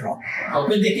students later on.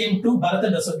 When they came to Bharat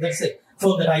and Associates, that's the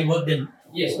firm that I worked in.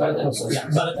 Yes, Bharat and Associates.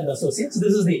 Yeah, Bharat and Associates.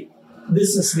 This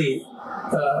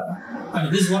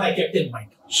is what I kept in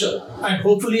mind. Sure. And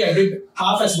hopefully I did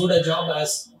half as good a job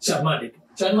as Sharma did.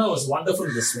 Sharma was wonderful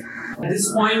this way. At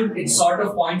this point, it sort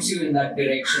of points you in that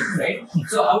direction, right?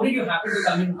 So how did you happen to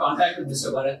come in contact with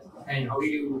Mr. Bharat, and how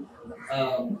did you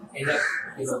end up,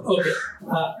 Okay.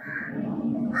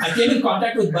 I came in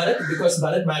contact with Bharat because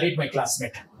Bharat married my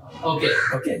classmate. Okay.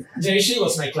 Jayashree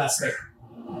was my classmate.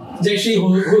 Jayashree,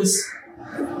 who's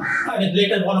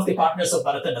later one of the partners of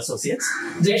Bharat and Associates.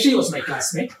 Jayashree was my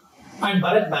classmate, and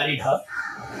Bharat married her.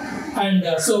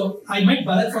 And so I met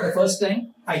Bharat for the first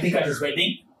time, I think at his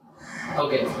wedding.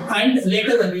 Okay. And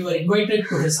later when we were invited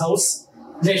to his house,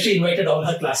 Jayashree invited all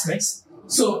her classmates.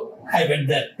 So I went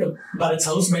there to Bharat's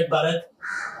house, met Bharat.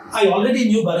 I already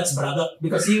knew Bharat's brother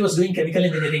because he was doing chemical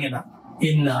engineering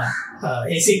in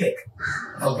AC Tech.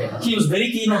 Okay. He was very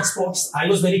keen on sports. I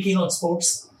was very keen on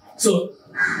sports. So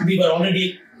we were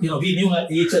already, we knew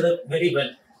each other very well.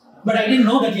 But I didn't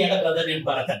know that he had a brother named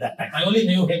Bharat at that time. I only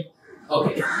knew him.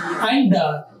 Okay. And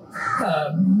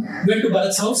went to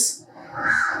Bharat's house,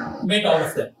 met all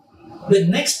of them.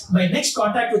 My next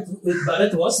contact with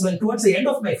Bharat was when towards the end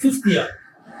of my 5th year,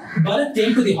 Bharat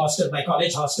came to the hostel, my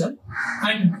college hostel,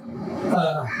 and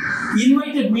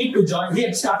invited me to join. He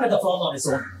had started a firm on his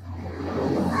own.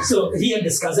 So he and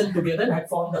his cousin together had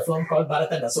formed a firm called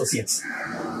Bharat and Associates.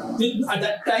 At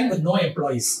that time with no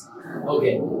employees.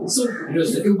 Okay. So it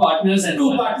was the two partners,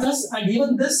 and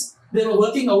even this, they were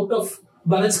working out of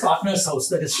Bharat's partner's house,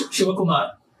 that is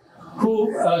Shivakumar,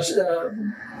 who, both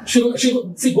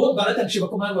Bharat and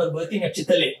Shivakumar were working at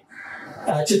Chitale.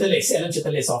 Ellen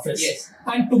Chitale's office. Yes.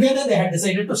 And together they had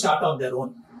decided to start on their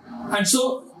own. And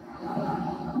so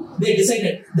they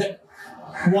decided that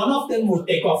one of them would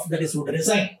take off, that is, would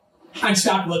resign and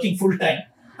start working full time.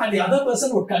 And the other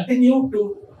person would continue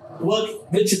to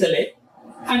work with Chitale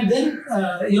and then,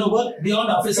 work beyond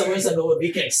office hours and over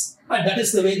weekends. And that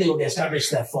is the way they would establish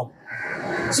their firm.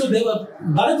 So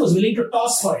Bharat was willing to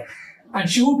toss for it. And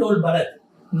Shivu told Bharat,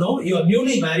 no, you are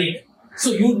newly married.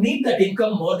 So you need that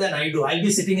income more than I do. I'll be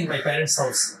sitting in my parents'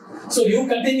 house. So you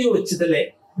continue with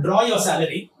Chitale, draw your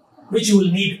salary, which you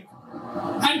will need.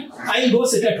 And I'll go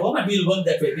sit at home and we'll work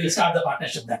that way. We'll start the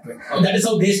partnership that way. Okay. That is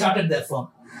how they started their firm.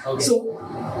 Okay. So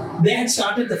they had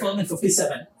started the firm in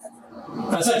 1967.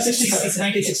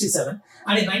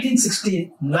 And in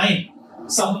 1969,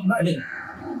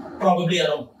 probably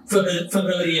around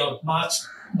February or March,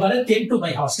 Bharat came to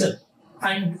my hostel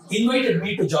and invited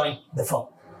me to join the firm.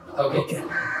 Okay.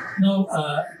 Now,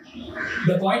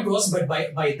 the point was, but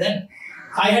by then,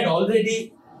 I had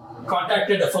already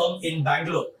contacted a firm in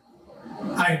Bangalore.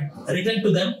 I'd written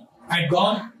to them, I'd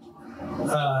gone,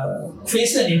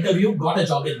 faced an interview, got a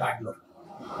job in Bangalore.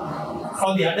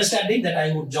 On the understanding that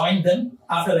I would join them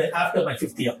after my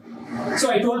 5th year. So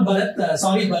I told Bharat,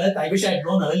 sorry Bharat, I wish I had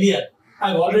known earlier.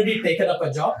 I've already taken up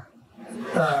a job.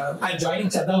 I'm joining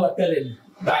Chandravarkar in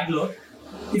Bangalore.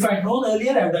 If I had known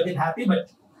earlier, I would have been happy, but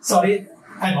sorry,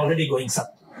 I'm already going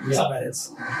somewhere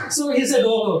else. So he said,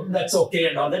 oh, that's okay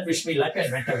and all that, wish me luck,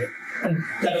 and went away. And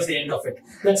that was the end of it.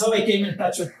 That's how I came in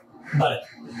touch with Bharat.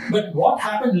 But what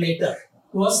happened later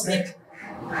was that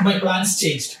my plans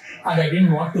changed and I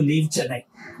didn't want to leave Chennai.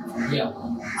 Yeah.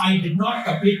 I did not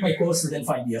complete my course within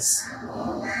 5 years.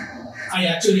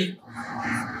 I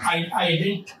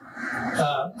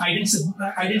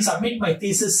didn't submit my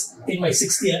thesis in my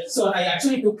 6th year. So I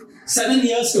actually took 7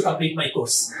 years to complete my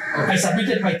course. Okay. I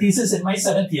submitted my thesis in my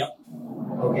 7th year.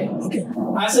 Okay.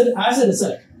 As a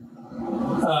result,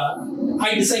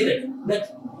 I decided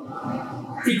that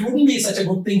it wouldn't be such a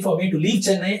good thing for me to leave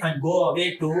Chennai and go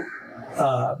away to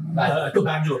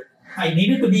Bangalore. I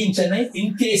needed to be in Chennai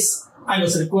in case I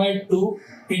was required to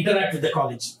interact with the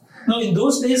college. Now, in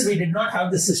those days, we did not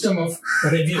have the system of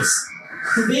reviews.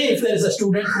 Today, if there is a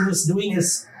student who is doing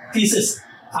his thesis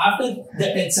after the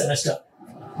 10th semester,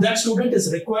 that student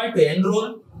is required to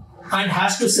enroll and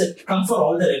has to come for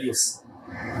all the reviews.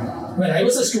 When I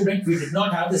was a student, we did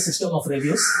not have the system of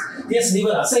reviews. Yes, we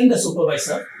were assigned a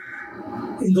supervisor.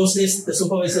 In those days, the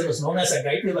supervisor was known as a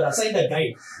guide. We were assigned a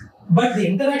guide. But the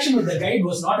interaction with the guide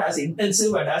was not as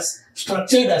intensive and as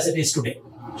structured as it is today.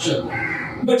 Sure.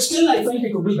 But still, I felt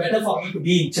it would be better for me to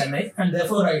be in Chennai. And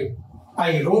therefore,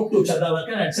 I wrote to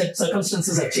Chandravarkan and said,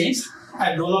 circumstances have changed.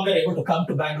 I'm no longer able to come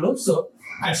to Bangalore, so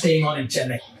I'm staying on in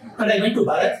Chennai. And I went to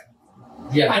Bharat.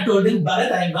 Yeah. I told him,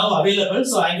 Bharat, I am now available,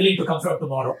 so I'm willing to come from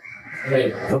tomorrow.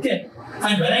 Right. Okay.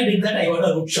 And when I did that, I got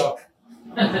a rude shock.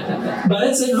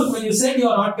 Bharat said, look, when you said you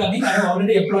are not coming, I have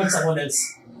already employed someone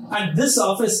else. And this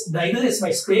office, neither is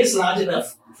my space large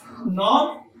enough,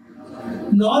 nor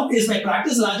is my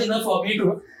practice large enough for me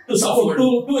to support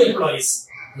two employees.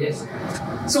 Yes.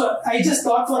 So I just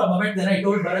thought for a moment, then I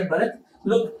told Bharat,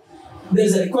 look,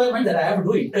 there's a requirement that I have to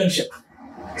do internship.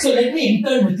 So let me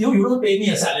intern with you. You don't pay me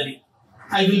a salary.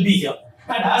 I will be here.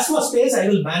 And as for space, I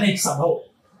will manage somehow.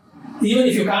 Even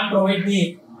if you can't provide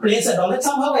me place and all that,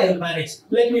 somehow I will manage.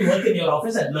 Let me work in your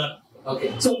office and learn.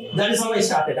 Okay. So that is how I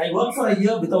started. I worked for a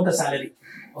year without a salary.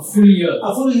 A full year.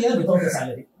 A full year without a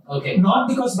salary. Okay. Not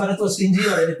because Bharat was stingy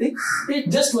or anything. It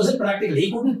just wasn't practical.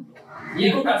 He couldn't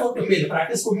afford to pay. The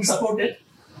practice couldn't support it.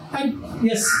 And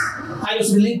yes, I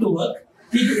was willing to work.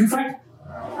 In fact,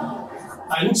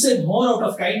 I would say more out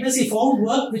of kindness, he found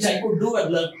work which I could do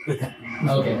and learn with him.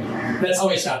 Okay. That's how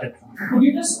I started. Could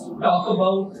you just talk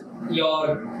about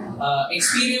your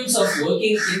experience of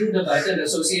working in the Bharat and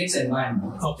Associates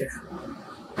environment? Okay.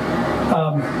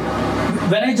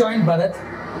 When I joined Bharat,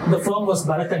 the firm was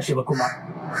Bharat and Shivakumar.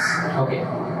 Okay.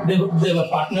 They were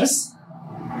partners.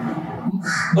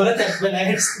 Bharat, when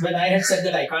I had said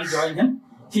that I can't join him,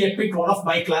 he had picked one of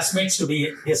my classmates to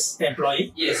be his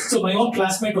employee. Yes. So my own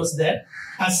classmate was there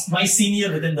as my senior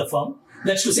within the firm.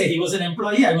 That's to say, he was an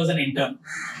employee, I was an intern.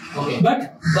 Okay.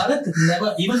 But Bharat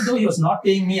never, even though he was not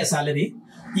paying me a salary,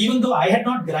 even though I had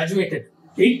not graduated,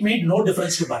 it made no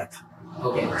difference to Bharat.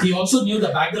 Okay. He also knew the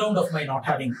background of my not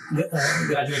having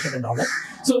graduated and all that.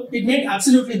 So it made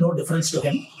absolutely no difference to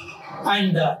him.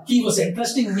 And he was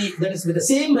entrusting me, that is, with the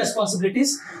same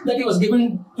responsibilities that he was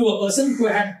given to a person who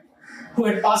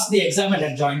had passed the exam and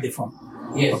had joined the firm.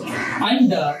 Yes.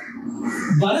 And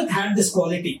Bharat had this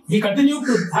quality. He continued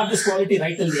to have this quality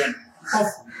right till the end of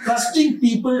trusting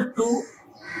people to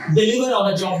deliver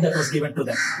on a job that was given to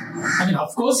them. I mean,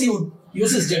 of course, he would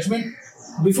use his judgment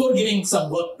before giving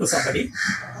some work to somebody.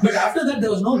 But after that,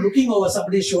 there was no looking over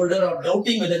somebody's shoulder or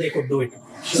doubting whether they could do it.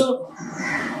 So,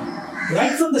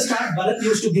 right from the start, Bharat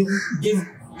used to give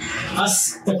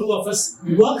us, the two of us,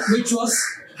 work which was,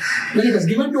 when it was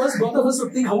given to us, both of us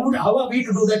would think, how are we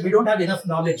to do that? We don't have enough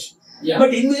knowledge. Yeah.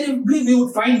 But invariably, we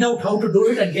would find out how to do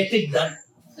it and get it done.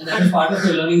 And that was part of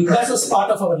your learning process. That was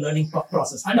part of our learning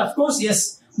process. And of course,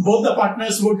 yes, both the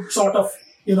partners would sort of,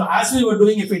 as we were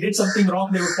doing, if we did something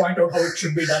wrong, they would point out how it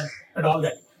should be done and all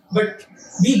that. But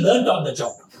we learned on the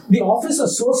job. The office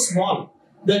was so small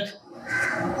that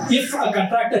if a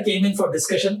contractor came in for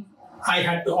discussion,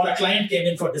 or a client came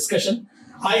in for discussion,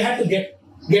 I had to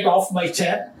get off my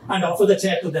chair and offer the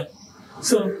chair to them.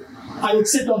 So I would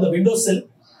sit on the windowsill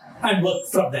and work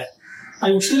from there.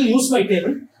 I would still use my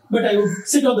table, but I would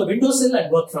sit on the windowsill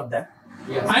and work from there.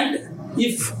 Yeah. And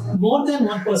if more than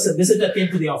one person, visitor came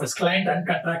to the office, client and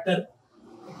contractor,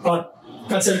 or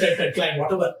consultant and client,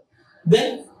 whatever,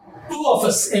 then two of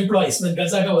us employees, when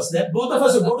Gonzaga was there, both of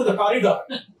us would go to the corridor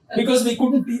because we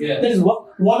couldn't. Yeah. That is,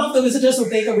 one of the visitors would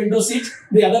take a window seat,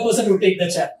 the other person would take the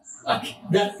chair. Okay.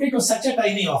 It was such a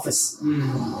tiny office.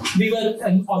 Mm. We were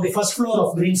on the first floor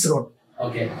of Greens Road.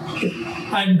 Okay.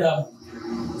 And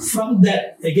from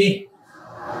there, again,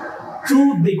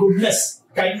 through the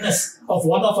kindness of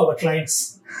one of our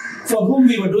clients, for whom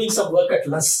we were doing some work at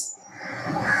Luss,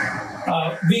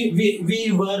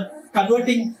 we were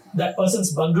converting that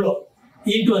person's bungalow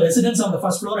into a residence on the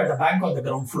first floor and a bank on the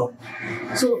ground floor.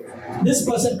 So this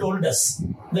person told us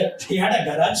that he had a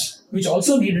garage which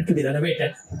also needed to be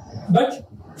renovated, but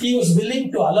he was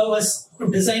willing to allow us to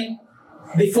design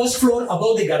the first floor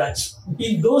above the garage.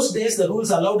 In those days, the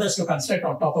rules allowed us to construct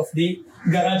on top of the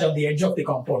garage on the edge of the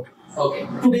compound. Okay.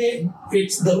 Today,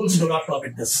 the rules do not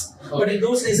permit this. Okay. But in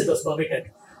those days, it was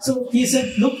permitted. So he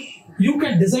said, look, you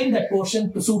can design that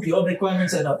portion to suit your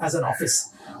requirements as an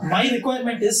office. My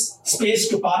requirement is space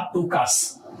to park two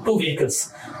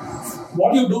vehicles.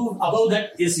 What you do above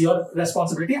that is your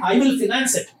responsibility. I will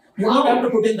finance it. You don't have to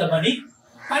put in the money.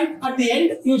 And at the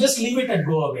end, you just leave it and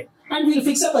go away. And we'll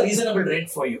fix up a reasonable rent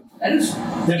for you. That is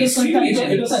extremely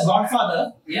generous. It was a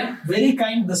godfather. Yeah. Very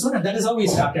kind, this one. And that is how we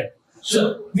started. Sure.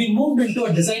 So we moved into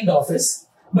a designed office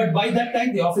But by that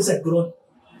time, the office had grown.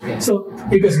 Yeah. So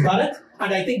it was Bharat,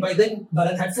 and I think by then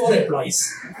Bharat had 4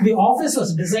 employees. The office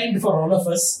was designed for all of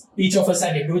us. Each of us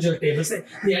had individual tables.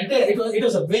 It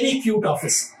was a very cute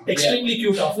office, extremely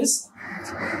cute office.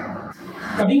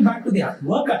 Coming back to the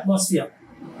work atmosphere,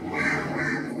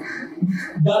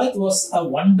 Bharat was a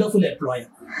wonderful employer.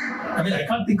 I mean, I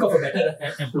can't think of a better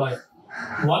employer.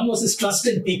 One was his trust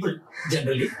in people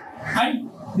generally, and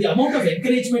the amount of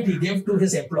encouragement he gave to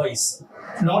his employees,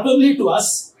 not only to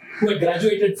us who had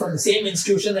graduated from the same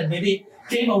institution and maybe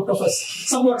came out of a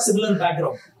somewhat similar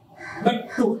background, but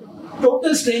to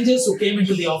total strangers who came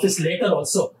into the office later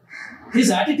also. His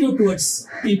attitude towards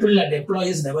people and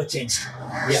employees never changed.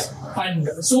 Yeah. And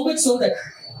so much so that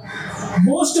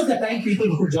most of the time people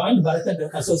who joined Bharat and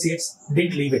Associates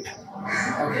didn't leave it.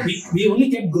 Okay. We only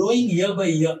kept growing year by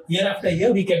year. Year after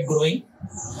year, we kept growing.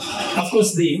 Of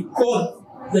course, the core,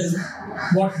 that is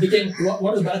what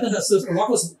was Bharat and Associates, what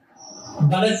was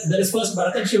Bharat, that is first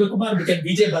Bharat and Shivakumar became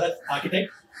Vijay Bharat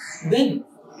Architect. Then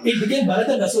it became Bharat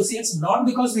and Associates, not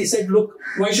because we said, look,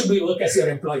 why should we work as your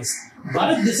employees?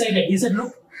 Bharat decided, he said,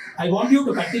 look, I want you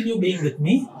to continue being with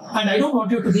me, and I don't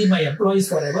want you to be my employees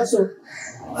forever. So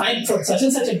I'm from such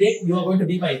and such a date, you are going to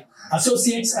be my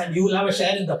associates and you will have a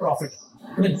share in the profit.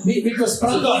 I mean, it was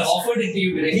sprung on us. Offered it to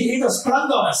you directly. It was sprung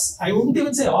on us. I wouldn't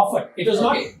even say offered. It was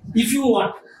not, if you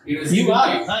want. It was You given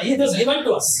are. to you. It was given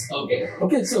to us. Okay.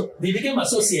 Okay, so we became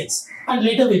associates and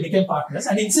later we became partners.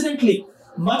 And incidentally,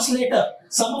 much later,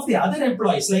 some of the other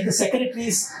employees, like the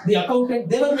secretaries, the accountant,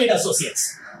 they were made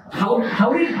associates. How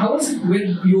was it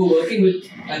when you were working with?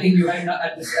 I think you had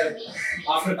at this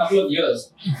after a couple of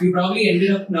years, you probably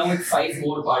ended up now with 5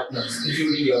 more partners,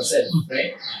 including yourself,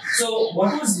 right? So,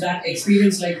 what was that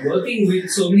experience like working with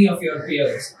so many of your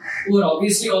peers who are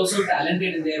obviously also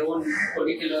talented in their own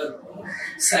particular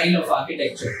style of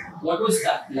architecture? What was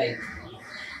that like?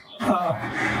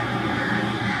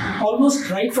 Almost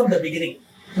right from the beginning.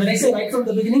 When I say right from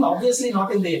the beginning, obviously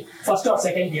not in the first or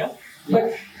second year,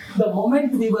 but the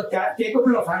moment we were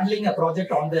capable of handling a project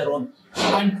on their own,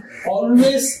 and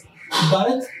always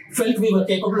Bharat felt we were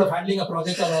capable of handling a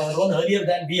project on our own earlier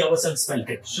than we ourselves felt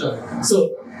it. Sure.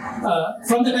 So,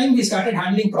 from the time we started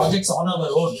handling projects on our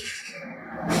own,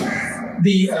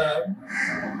 we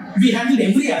handled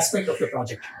every aspect of the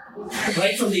project,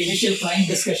 right from the initial client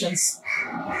discussions,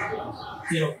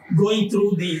 going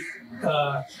through the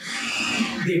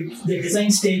design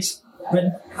stage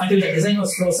until the design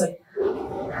was frozen,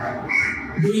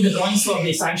 doing the drawings for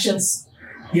the sanctions,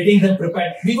 getting them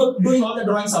prepared. We were doing all the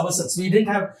drawings ourselves. We didn't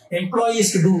have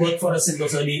employees to do work for us in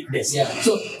those early days. Yeah.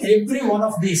 So every one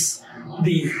of these,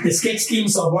 the sketch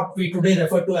schemes, or what we today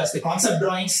refer to as the concept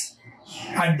drawings,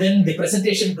 and then the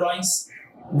presentation drawings,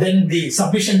 then the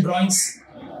submission drawings,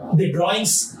 the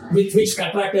drawings with which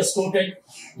contractors quoted,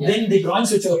 then the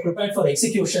drawings which were prepared for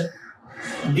execution,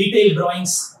 detailed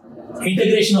drawings,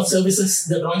 integration of services,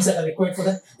 the drawings that are required for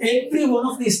that. Every one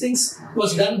of these things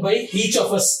was done by each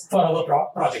of us for our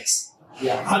projects.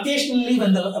 Yeah. Occasionally,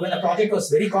 when a project was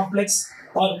very complex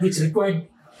or which required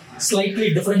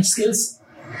slightly different skills,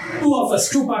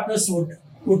 two partners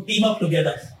would team up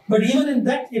together. But even in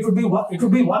that, it would be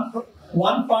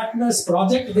one partner's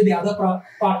project with the other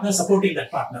partner supporting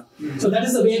that partner. Mm-hmm. So that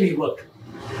is the way we worked.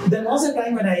 There was a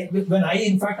time when I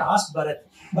in fact asked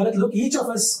Bharat, look, each of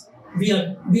us, we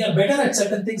are better at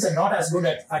certain things and not as good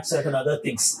at certain other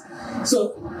things.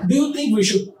 So, do you think we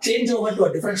should change over to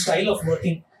a different style of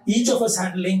working, each of us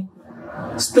handling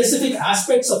specific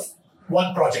aspects of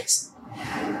one project?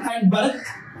 And Bharat,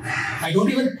 I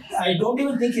don't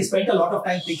even think he spent a lot of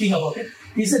time thinking about it.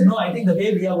 He said, no, I think the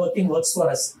way we are working works for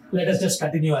us. Let us just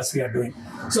continue as we are doing.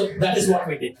 So that is what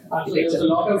we did. So there was a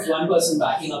lot of one person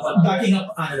backing up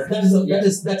another. That's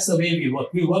the way we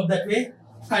work. We work that way,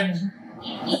 and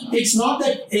it's not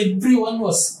that everyone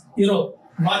was,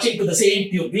 marching to the same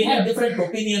tune. We had different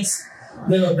opinions.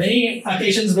 There were many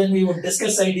occasions when we would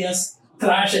discuss ideas,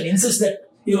 thrash, and insist that,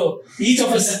 each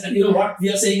of us, what we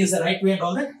are saying is the right way and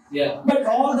all that. Yeah. But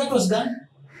all that was done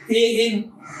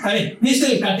we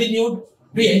still continued.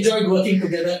 We enjoyed working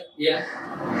together. Yeah.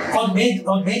 On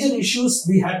major issues,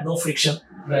 we had no friction.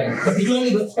 Right.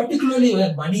 Particularly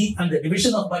where money and the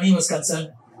division of money was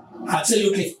concerned,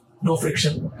 absolutely no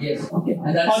friction. Yes. Okay.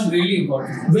 And that's really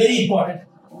important. Very important.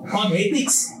 On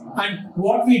ethics and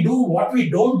what we do, what we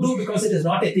don't do because it is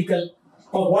not ethical,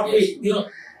 or what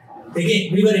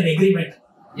again, we were in agreement.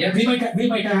 Yeah. We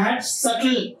might have had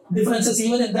subtle differences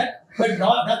even in that, but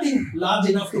nothing large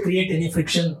enough to create any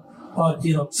friction,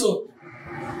 So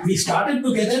we started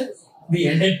together, we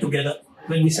ended together.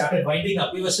 When we started winding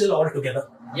up, we were still all together.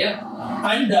 Yeah.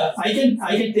 And I can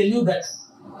tell you that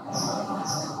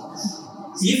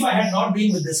if I had not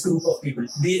been with this group of people,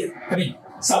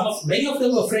 many of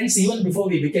them were friends even before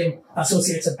we became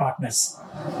associates and partners.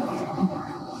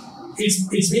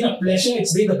 It's been a pleasure.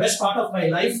 It's been the best part of my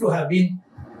life to have been,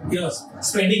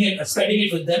 spending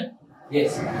it with them.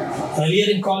 Yes. Earlier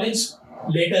in college,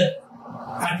 later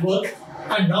at work,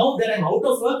 and now that I'm out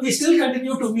of work, we still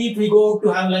continue to meet. We go to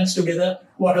have lunch together,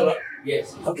 whatever.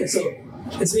 Yes. Okay, so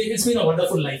it's been a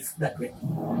wonderful life that way.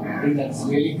 I think that's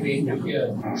really great to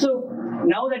hear. So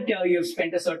now that you've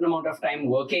spent a certain amount of time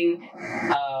working,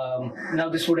 now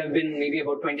this would have been maybe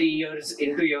about 20 years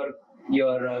into your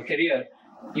career,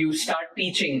 you start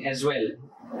teaching as well,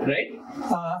 right?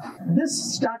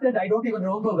 This started, I don't even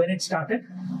remember when it started,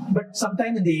 but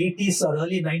sometime in the 80s or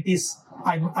early 90s,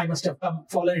 I must have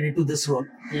fallen into this role.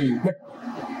 But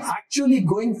actually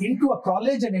going into a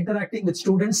college and interacting with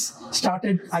students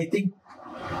started, I think,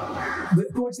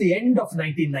 towards the end of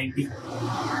 1990.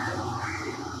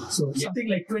 So something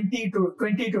like 20 to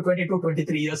 22,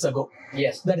 23 years ago.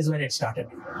 Yes. That is when it started.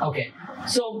 Okay.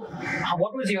 So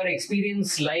what was your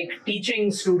experience like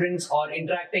teaching students or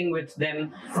interacting with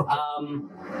them? Okay.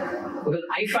 Because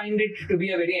I find it to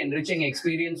be a very enriching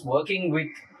experience working with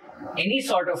any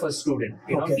sort of a student,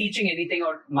 teaching anything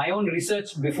or my own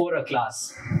research before a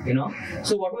class,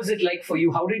 So what was it like for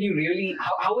you? How did you really,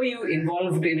 how were you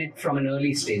involved in it from an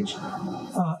early stage?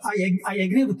 I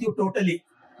agree with you totally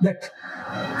that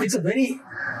it's a very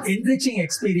enriching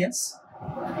experience,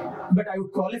 but I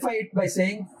would qualify it by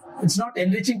saying it's not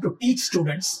enriching to teach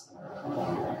students.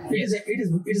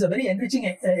 It is a very enriching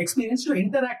experience to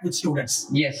interact with students.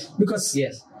 Yes. Because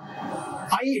yes.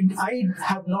 I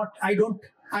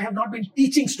have not been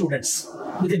teaching students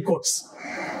within quotes.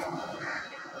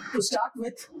 To start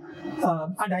with,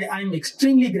 and I am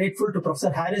extremely grateful to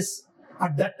Professor Harris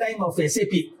at that time of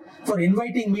SAP for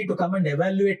inviting me to come and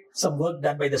evaluate some work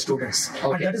done by the students.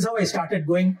 Okay. And that is how I started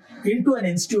going into an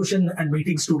institution and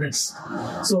meeting students.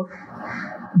 So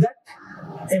that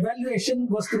evaluation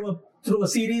was through a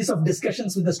series of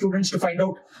discussions with the students to find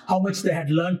out how much they had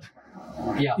learned,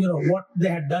 what they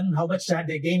had done, how much had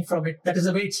they gained from it. That is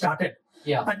the way it started.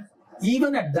 Yeah. And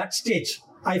even at that stage,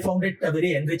 I found it a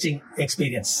very enriching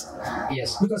experience.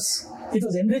 Yes. Because it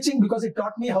was enriching because it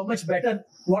taught me how much better,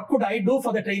 what could I do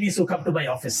for the trainees who come to my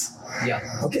office. Yeah.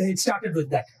 Okay, it started with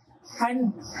that.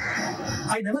 And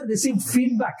I never received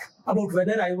feedback about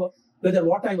whether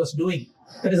what I was doing.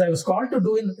 That is, I was called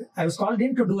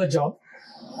in to do a job,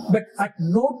 but at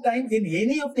no time in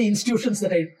any of the institutions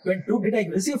that I went to did I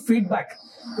receive feedback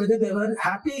whether they were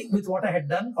happy with what I had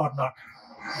done or not.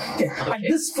 Okay. And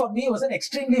this for me was an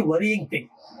extremely worrying thing.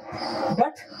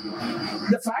 But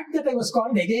the fact that I was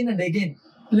called again and again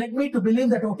led me to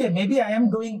believe that, okay, maybe I'm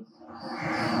doing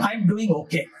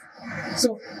okay.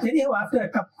 So anyhow,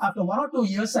 after 1 or 2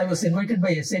 years, I was invited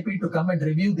by SAP to come and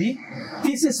review the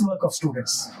thesis work of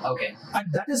students. Okay.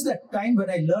 And that is the time when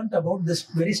I learned about this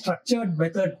very structured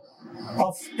method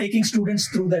of taking students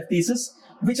through their thesis,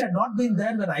 which had not been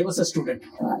there when I was a student.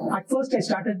 At first, I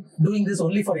started doing this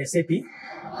only for SAP.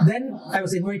 Then I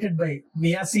was invited by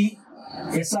MIASI,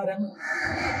 SRM,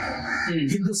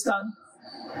 Hindustan.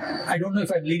 I don't know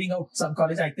if I'm leaving out some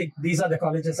college. I think these are the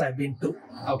colleges I've been to.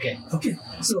 Okay.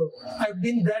 So I've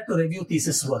been there to review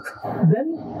thesis work.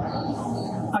 Then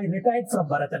I retired from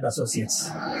Bharat and Associates.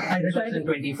 I retired in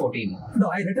 2014.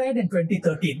 No, I retired in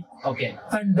 2013. Okay.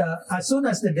 And as soon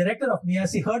as the director of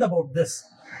MIASI heard about this,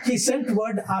 he sent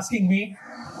word asking me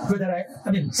whether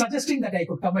suggesting that I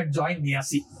could come and join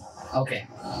MIASI. Okay.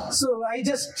 So I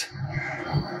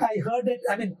heard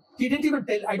it. He didn't even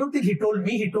tell. I don't think he told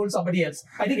me. He told somebody else.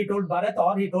 I think he told Bharat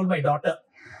or he told my daughter.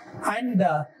 And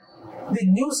the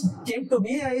news came to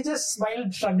me. I just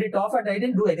smiled, shrugged it off, and I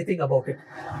didn't do anything about it.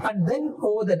 And then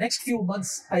over the next few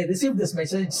months, I received this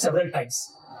message several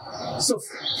times. So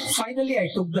finally, I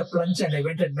took the plunge and I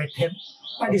went and met him.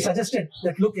 And he suggested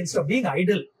that, look, instead of being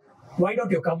idle, why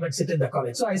don't you come and sit in the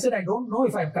college? So I said, I don't know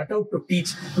if I'm cut out to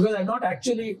teach because I've not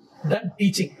actually done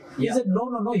teaching. He said,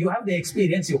 no, you have the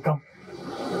experience, you come.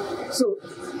 So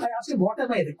I asked him, what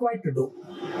am I required to do?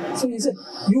 So he said,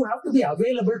 you have to be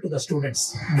available to the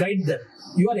students, guide them.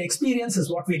 Your experience is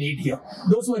what we need here.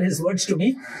 Those were his words to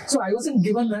me. So I wasn't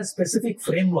given a specific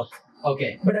framework.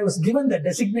 Okay. But I was given the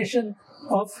designation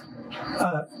of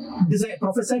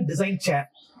Professor Design Chair.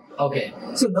 Okay.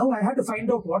 So now I had to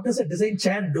find out what does a design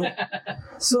chair do.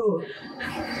 So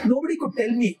nobody could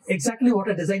tell me exactly what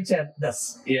a design chair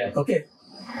does. Yeah. Okay.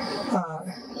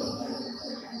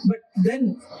 But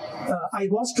then I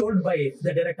was told by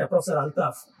the director, Professor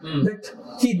Altaf, that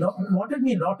he wanted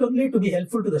me not only to be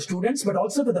helpful to the students, but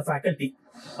also to the faculty.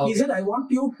 Okay. He said, I want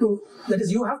you to, that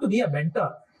is, you have to be a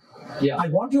mentor Yeah. I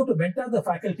want you to mentor the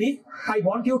faculty. I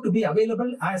want you to be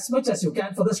available as much as you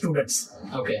can for the students.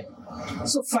 Okay.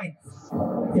 So fine.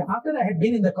 Yeah, after I had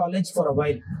been in the college for a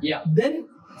while, Yeah. then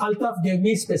Altaf gave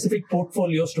me specific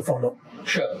portfolios to follow.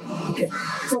 Sure. Okay.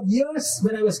 For years,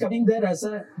 when I was coming there as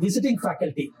a visiting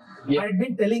faculty, Yeah. I had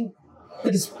been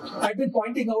I'd been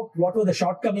pointing out what were the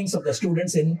shortcomings of the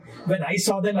students when I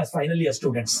saw them as final year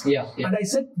students. Yeah. Yeah. And I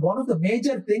said one of the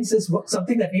major things is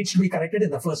something that needs to be corrected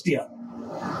in the first year.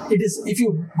 It is, if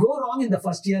you go wrong in the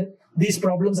first year, these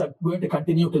problems are going to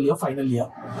continue till your final year.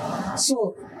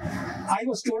 So I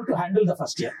was told to handle the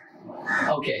first year.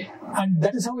 Okay. And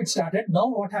that is how it started. Now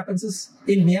what happens is,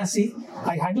 in MIAC,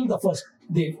 I handle the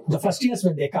first years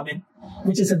when they come in,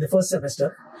 which is in the first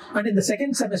semester. And in the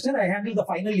second semester, I handle the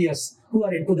final years who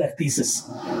are into their thesis.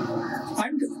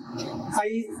 And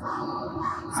I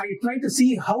try to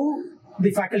see how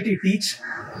the faculty teach.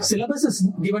 Syllabus is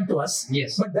given to us.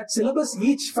 Yes. But that syllabus,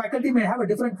 each faculty may have a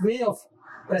different way of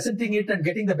presenting it and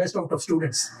getting the best out of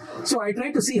students. So I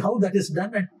try to see how that is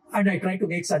done, and I try to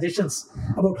make suggestions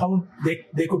about how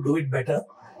they could do it better.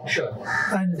 Sure.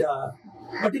 And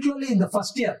particularly in the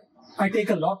first year, I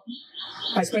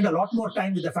spend a lot more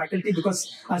time with the faculty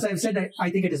because, as I've said, I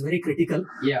think it is very critical.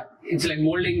 Yeah. It's like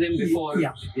molding them before.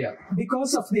 Yeah. Yeah.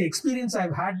 Because of the experience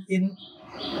I've had in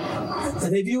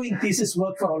reviewing thesis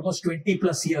work for almost 20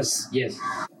 plus years. Yes.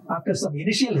 After some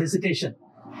initial hesitation,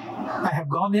 I have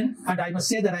gone in, and I must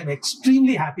say that I'm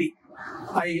extremely happy.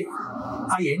 I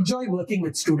enjoy working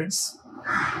with students.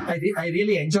 I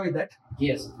really enjoy that.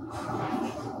 Yes.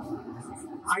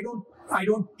 I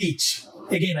don't teach.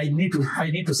 Again, I need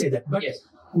to say that. But Yes.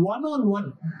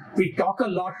 one-on-one, we talk a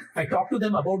lot. I talk to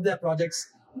them about their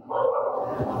projects,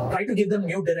 try to give them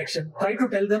new direction, try to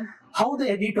tell them how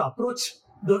they need to approach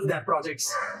their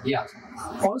projects. Yeah.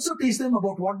 Also teach them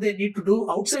about what they need to do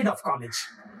outside of college.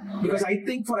 Because I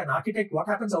think for an architect, what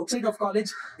happens outside of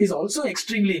college is also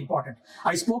extremely important.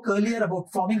 I spoke earlier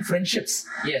about forming friendships,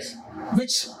 Yes.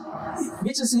 which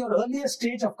is your earliest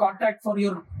stage of contact for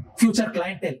your future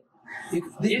clientele.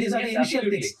 These are the initial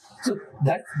absolutely. things. So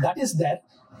that is there.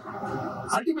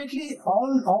 Ultimately,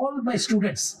 all my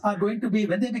students are going to be,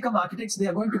 when they become architects, they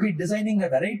are going to be designing a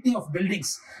variety of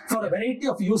buildings for a variety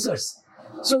of users.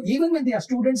 So even when they are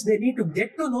students, they need to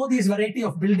get to know these variety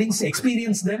of buildings,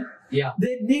 experience them. Yeah.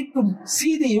 They need to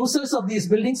see the users of these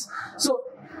buildings. So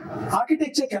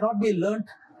architecture cannot be learned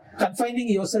confining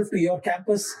yourself to your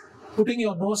campus, putting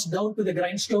your nose down to the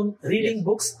grindstone, reading Yes.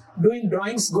 books, doing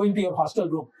drawings, going to your hostel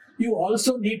room. You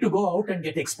also need to go out and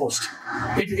get exposed.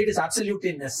 It is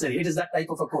absolutely necessary. It is that type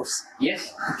of a course.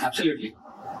 Yes. Absolutely.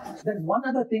 Then one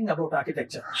other thing about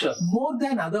architecture. Sure. More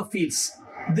than other fields,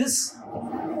 this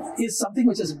is something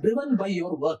which is driven by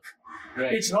your work.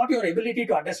 Right. It's not your ability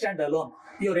to understand alone.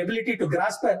 Your ability to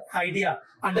grasp an idea,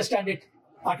 understand it.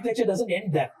 Architecture doesn't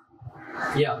end there.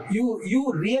 Yeah.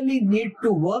 You really need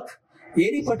to work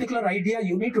any particular idea.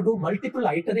 You need to do multiple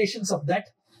iterations of that,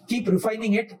 keep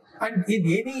refining it. And in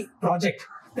any project,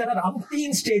 there are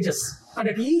umpteen stages. And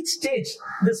at each stage,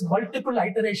 there's multiple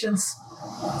iterations,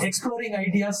 exploring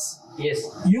ideas, Yes.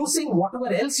 using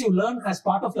whatever else you learn as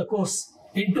part of the course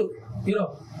into,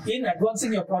 in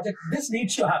advancing your project. This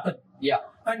needs to happen. Yeah.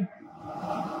 And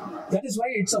that is why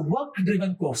it's a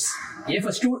work-driven course. Yes.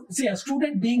 If a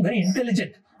student being very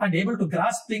intelligent and able to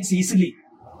grasp things easily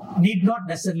need not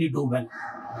necessarily do well.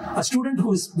 A student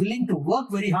who is willing to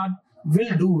work very hard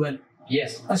will do well.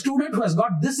 Yes. A student who has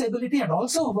got this ability and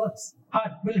also works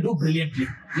hard will do brilliantly.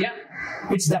 Yeah.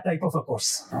 It's that type of a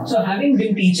course. So, having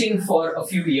been teaching for a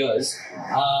few years,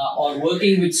 or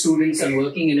working with students and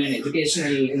working in an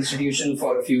educational institution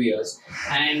for a few years,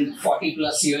 and 40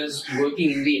 plus years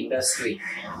working in the industry,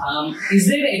 is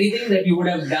there anything that you would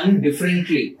have done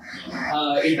differently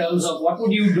in terms of what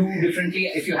would you do differently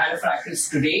if you had a practice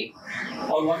today,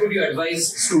 or what would you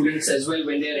advise students as well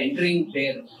when they're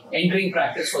entering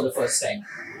practice for the first time?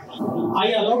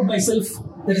 I allowed myself,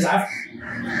 that is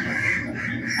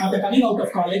after coming out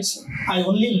of college, I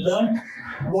only learned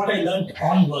what I learned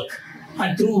on work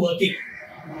and through working.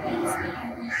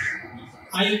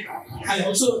 I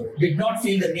also did not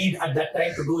feel the need at that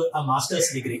time to do a master's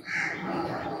degree,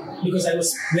 because I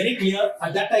was very clear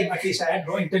at that time, at least I had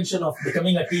no intention of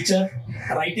becoming a teacher,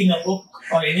 writing a book,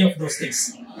 or any of those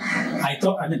things. I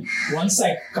thought, once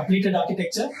I completed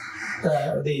architecture,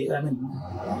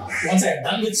 once I had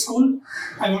done with school,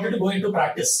 I wanted to go into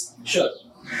practice. Sure.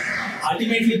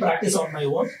 Ultimately practice on my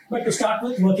own, but to start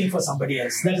with, working for somebody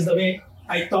else. That is the way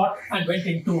I thought and went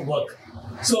into work.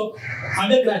 So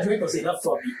undergraduate was enough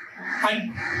for me.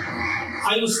 And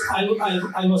I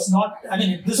was not,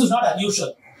 this was not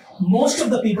unusual. most of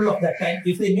the people of that time,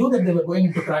 if they knew that they were going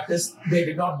into practice, they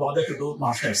did not bother to do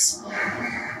masters.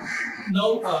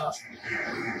 Now,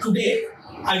 today,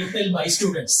 I will tell my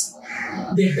students,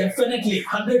 they definitely,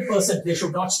 100%, they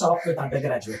should not stop with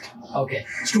undergraduate. Okay.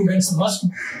 Students must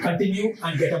continue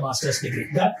and get a master's degree.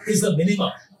 That is the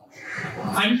minimum.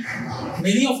 And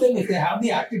many of them, if they have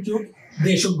the aptitude,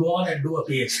 they should go on and do a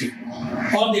PhD.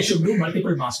 Or they should do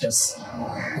multiple masters.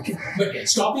 Okay. But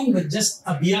stopping with just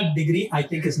a BArch degree, I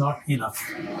think is not enough.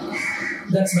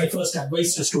 That's my first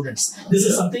advice to students. This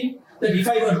is something that if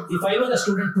I were a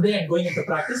student today and going into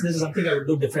practice, this is something I would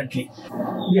do differently.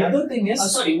 The other thing is...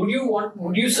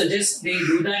 would you suggest they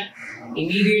do that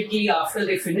immediately after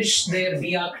they finish their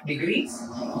BArch degree?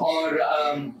 Or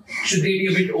should they be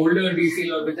a bit older, do you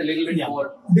feel, or with a little bit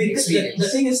more experience? The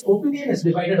thing is, opinion is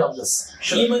divided on this.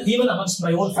 Sure. Even amongst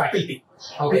my own faculty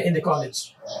in the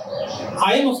college.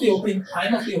 I am of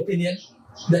the opinion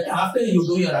that after you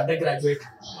do your undergraduate,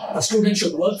 a student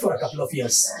should work for a couple of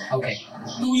years. Okay.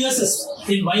 2 years is,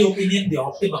 in my opinion, the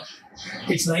optimum.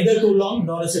 It's neither too long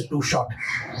nor is it too short.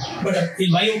 But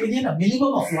in my opinion, a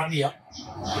minimum of 1 year.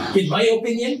 In my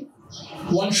opinion,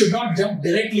 one should not jump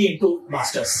directly into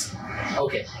masters.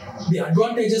 Okay. The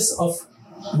advantages of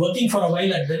working for a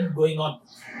while and then going on.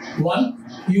 One,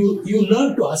 you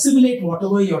learn to assimilate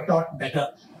whatever you're taught better.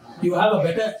 You have a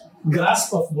better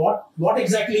grasp of what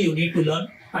exactly you need to learn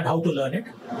and how to learn it.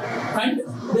 And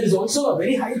there is also a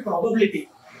very high probability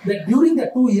that during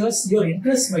the 2 years, your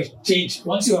interests might change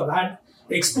once you have had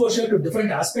exposure to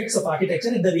different aspects of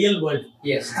architecture in the real world.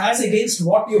 Yes. As against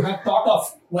what you have thought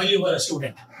of while you were a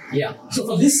student. Yeah. So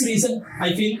for this reason,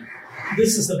 I feel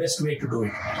this is the best way to do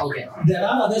it. Okay. There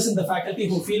are others in the faculty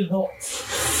who feel no.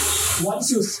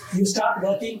 Once you start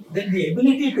working, then the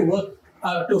ability to work,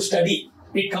 to study,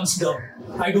 it comes down.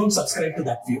 I don't subscribe to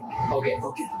that view. Okay.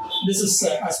 Okay. This is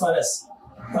as far as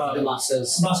the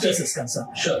masters is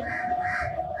concerned. Sure.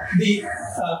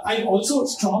 I also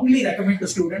strongly recommend to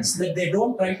students that they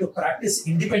don't try to practice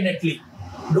independently.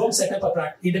 Don't set up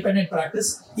a independent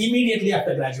practice immediately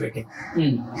after graduating.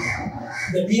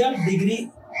 The BArch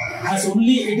degree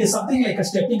it is something like a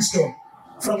stepping stone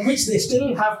from which they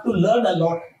still have to learn a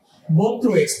lot, both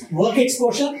through work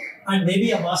exposure and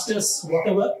maybe a master's,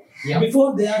 whatever,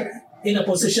 before they are in a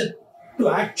position to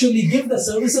actually give the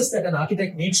services that an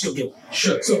architect needs to give.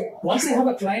 Sure. So once they have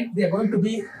a client, they are going to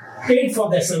be paid for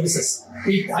their services.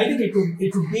 I think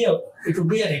it would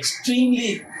be an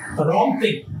extremely wrong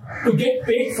thing to get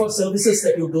paid for services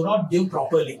that you do not give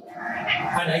properly.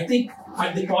 And I think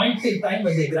at the point in time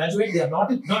when they graduate, they are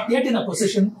not yet in a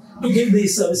position to give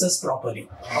these services properly.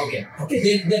 Okay.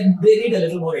 Then they need a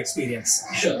little more experience.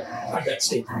 Sure. At that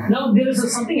stage. Now, there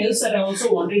is something else that I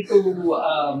also wanted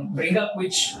to bring up,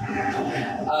 which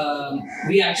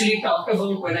we actually talked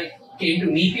about when I came to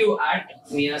meet you at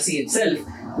MIASI itself,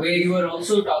 where you were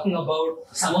also talking about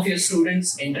some of your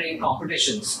students entering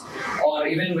competitions, or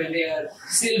even when they are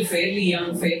still fairly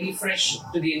young, fairly fresh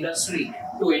to the industry,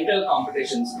 to enter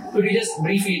competitions. Could you just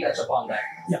briefly touch upon that?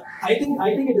 Yeah, I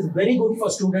think it is very good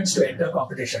for students to enter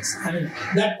competitions. I mean,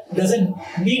 that doesn't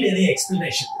need any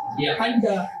explanation. Yeah.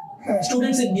 And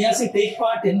students in MIASI take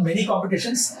part in many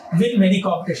competitions, win many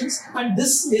competitions, and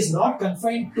this is not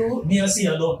confined to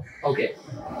MIASI alone. Okay.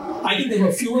 I think there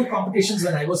were fewer competitions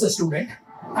when I was a student,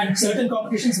 and certain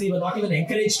competitions we were not even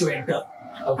encouraged to enter.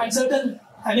 Okay.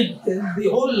 And the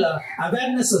whole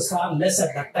awareness was far less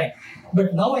at that time.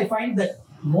 But now I find that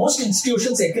most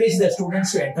institutions encourage their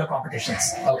students to enter competitions.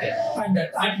 Okay. And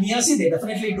at MIASI, they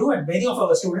definitely do, and many of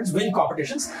our students win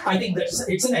competitions. I think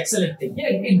it's an excellent thing. Yeah,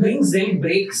 it brings them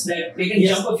breaks that they can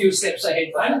jump a few steps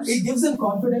ahead. And it gives them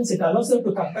confidence. It allows them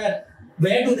to compare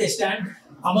where do they stand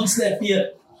amongst their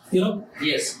peer.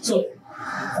 Yes. So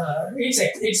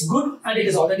it's good, and it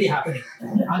is already happening.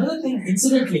 Another thing,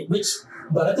 incidentally, which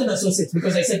Bharat and Associates,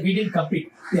 because I said we didn't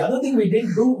compete. The other thing we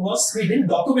didn't do was we didn't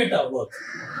document our work.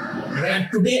 And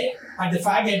today, at the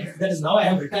fag end, that is now I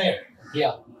have retired.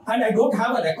 Yeah. And I don't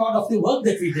have a record of the work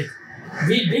that we did.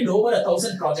 We did over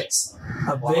 1,000 projects.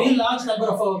 A very large number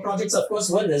of our projects, of course,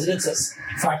 were residences,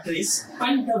 factories,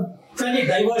 and a fairly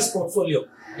diverse portfolio.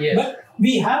 Yeah. But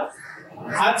we have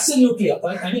absolutely,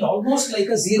 almost like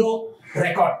a zero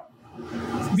record.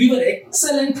 We were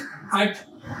excellent at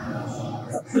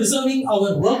preserving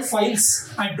our work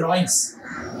files and drawings.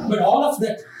 But all of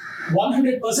that,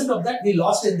 100% of that we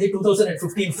lost in the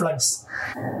 2015 floods.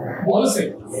 All of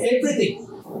it? Everything,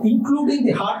 including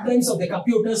the hard drives of the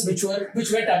computers which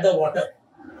went underwater.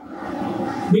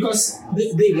 Because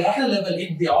the water level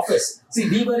in the office,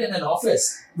 we were in an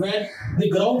office where the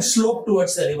ground sloped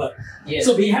towards the river. Yes.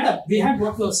 So we had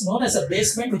what was known as a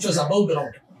basement which was above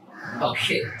ground.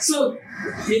 Okay. So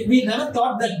we never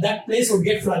thought that that place would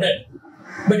get flooded.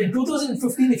 But in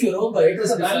 2015, if you remember, it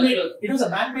was a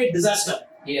man-made disaster.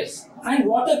 Yes. And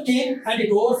water came and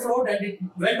it overflowed and it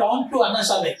went on to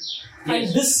Annashalai. Yes. And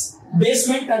this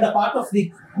basement and a part of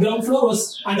the ground floor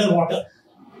was underwater.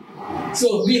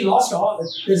 So we lost all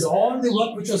the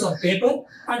work which was on paper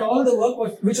and all the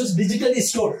work which was digitally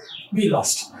stored. We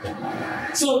lost.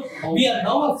 So we are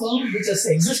now a firm which has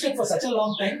existed for such a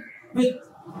long time with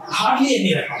hardly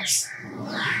any records.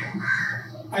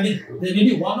 I mean, there may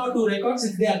be 1 or 2 records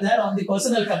if they are there on the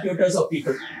personal computers of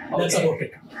people. That's Okay. about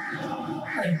it.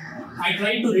 And I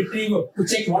tried to retrieve, to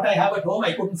check what I have at home,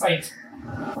 I couldn't find.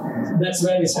 That's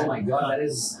where we Oh stand. my God, that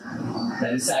is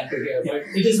sad to hear. Yeah, But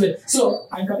it is well. So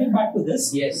I'm coming back to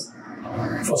this. yes,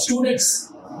 For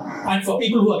students and for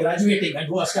people who are graduating and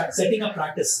who are setting up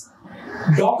practice,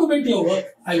 document your work,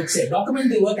 I would say. Document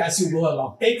the work as you go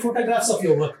along. Take photographs of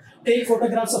your work. Take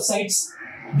photographs of sites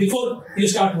before you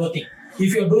start working.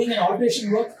 If you're doing an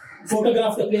alteration work,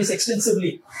 photograph the place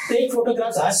extensively. Take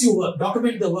photographs as you work.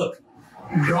 Document the work.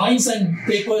 Drawings and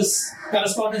papers,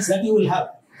 correspondence that you will have.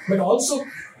 But also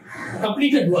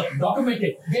completed work. Document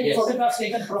it. Get Yes. photographs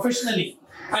taken professionally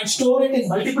and store it in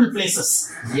multiple places.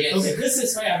 Yes. Okay, this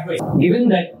is my advice. given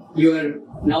that you are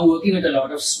now working with a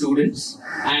lot of students,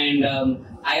 and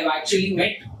I have actually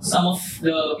met some of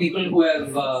the people who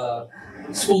have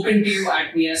spoken to you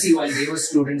at MIAC while they were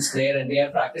students there, and they are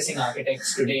practicing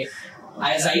architects today.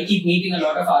 As I keep meeting a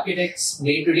lot of architects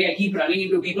day to day, I keep running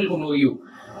into people who know you.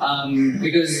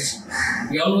 Because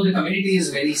we all know the community is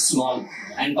very small,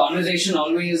 and conversation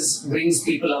always brings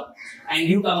people up, and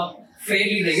you come up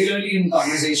fairly regularly in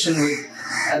conversation with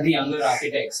the younger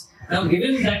architects. Now,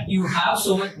 given that you have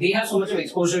so much, they have so much of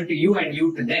exposure to you and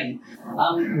you to them,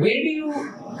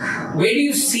 where do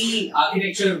you see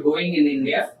architecture going in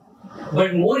India?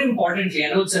 But more importantly, I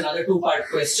know it's another 2-part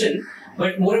question,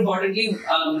 but more importantly,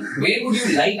 where would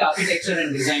you like architecture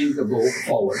and design to go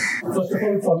forward? First of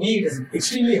all, for me, it is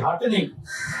extremely heartening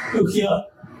to hear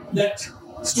that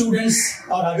students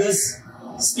or others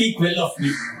speak well of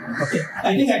me. Okay,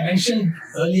 I think I mentioned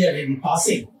earlier in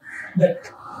passing that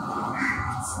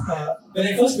when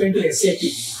I first went to SAP,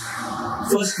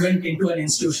 first went into an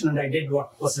institution and I did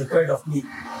what was required of me,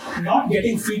 not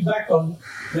getting feedback on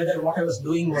whether what I was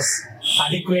doing was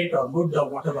adequate or good or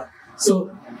whatever. So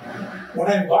what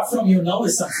I've got from you now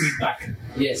is some feedback.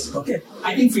 Yes. Okay,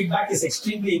 I think feedback is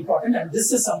extremely important, and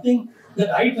this is something that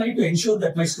I try to ensure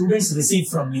that my students receive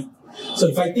from me. So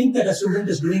if I think that a student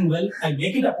is doing well, I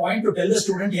make it a point to tell the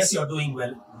student, yes, you're doing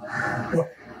well.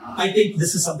 I think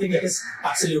this is something that is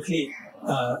absolutely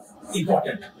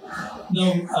important.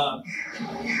 Now,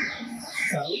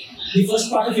 the first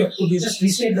part of could you just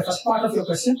restate the first part of your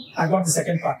question? I got the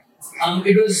second part.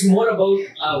 It was more about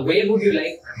where do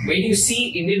you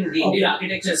see the Indian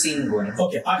architecture scene going?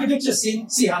 Okay, architecture scene.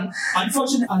 See,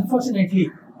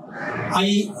 unfortunately,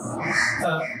 I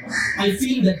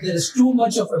feel that there is too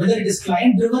much of, whether it is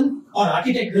client driven or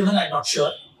architect driven, I'm not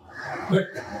sure, but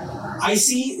I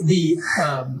see the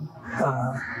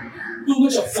too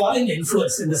much of foreign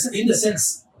influence in the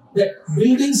sense that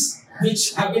buildings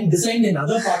which have been designed in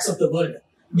other parts of the world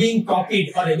being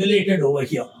copied or emulated over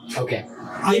here. Okay.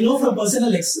 I know from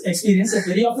personal experience that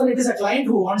very often it is a client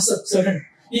who wants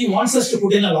he wants us to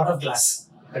put in a lot of glass.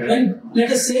 Right. Then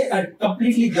let us say a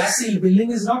completely glass sealed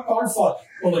building is not called for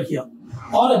over here.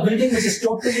 Or a building which is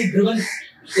totally driven,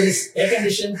 there is air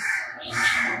conditioned,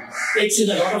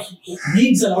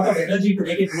 needs a lot of energy to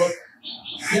make it work.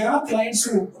 There are clients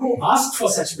who ask for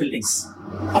such buildings.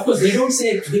 Of course, they don't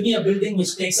say, give me a building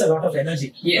which takes a lot of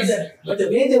energy. Yes. But the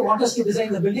way they want us to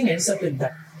design the building ends up in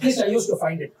that. At least I used to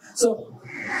find it. So,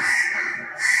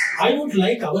 I would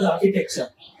like our architecture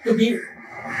to be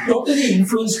totally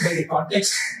influenced by the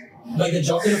context, by the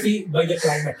geography, by the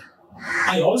climate.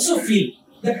 I also feel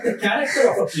that the character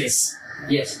of a place,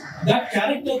 Yes. that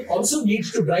character also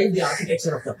needs to drive the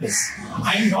architecture of the place.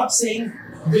 I'm not saying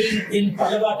build in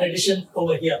Pallava tradition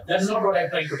over here. That is not what I'm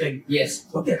trying to tell you. Yes.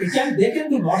 Okay, there can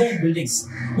be modern buildings,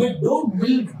 but don't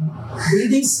build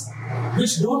buildings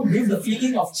which don't give the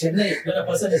feeling of Chennai when a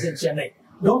person is in Chennai.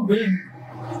 Don't build,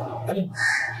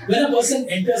 when a person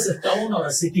enters a town or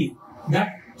a city,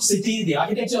 that city, the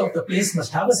architecture of the place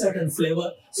must have a certain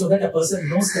flavor so that a person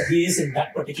knows that he is in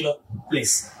that particular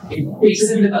place. It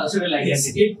takes in the cultural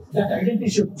identity. That identity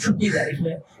should be there.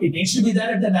 It needs to be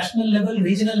there at the national level,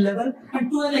 regional level,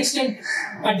 and to an extent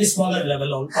at the smaller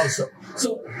level also.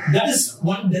 So that is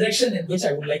one direction in which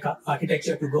I would like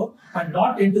architecture to go, and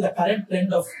not into the current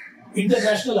trend of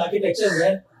international architecture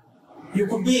where you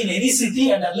could be in any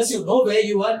city and unless you know where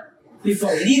you are, if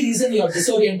for any reason you are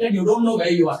disoriented, you don't know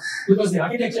where you are because the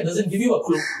architecture doesn't give you a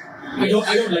clue. I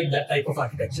don't like that type of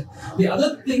architecture. The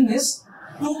other thing is,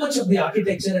 too much of the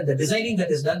architecture and the designing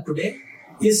that is done today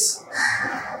is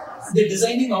the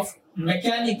designing of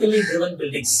mechanically driven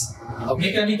buildings,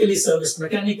 mechanically serviced in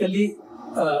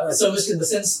the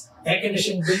sense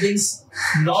air-conditioned buildings,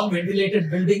 non-ventilated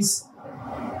buildings,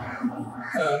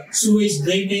 sewage,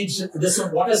 drainage, this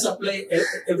one, water supply,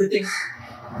 everything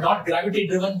not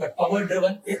gravity-driven but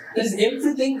power-driven.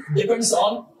 Everything depends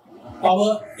on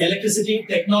power, electricity,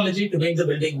 technology to make the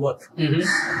building work.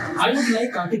 Mm-hmm. I would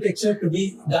like architecture to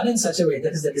be done in such a way,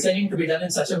 that is the designing to be done in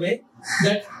such a way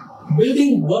that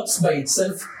building works by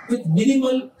itself with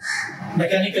minimal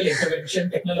mechanical intervention,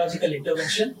 technological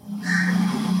intervention,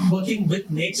 working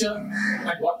with nature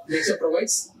and what nature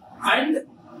provides, and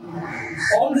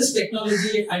all this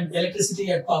technology and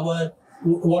electricity and power,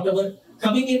 whatever,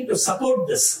 coming in to support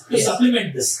this, to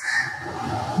supplement this.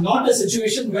 Not a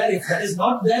situation where if that is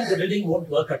not there, the building won't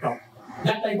work at all.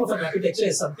 That type of an architecture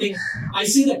is something, I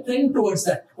see the trend towards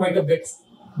that quite a bit,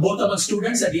 both among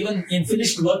students and even in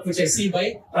finished work, which I see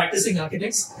by practicing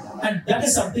architects. And that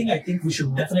is something I think we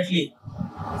should definitely,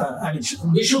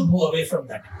 we should move away from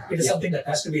that. It is something that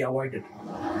has to be avoided.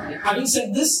 Having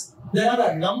said this, there are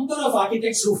a number of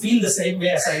architects who feel the same way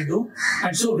as I do.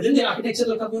 And so within the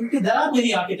architectural community, there are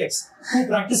many architects who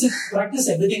practice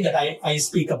everything that I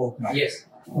speak about now. Yes.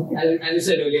 As you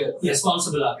said earlier,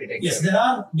 responsible architecture. Yes, there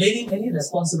are many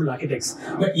responsible architects,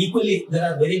 but equally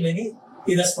there are very many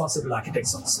irresponsible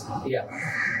architects also. Yeah.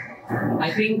 I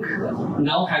think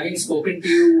now, having spoken to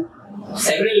you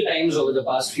several times over the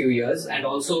past few years and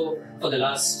also for the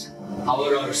last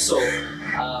hour or so,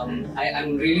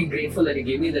 I'm really grateful that you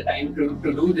gave me the time to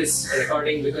do this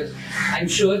recording, because I'm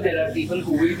sure there are people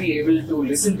who will be able to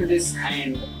listen to this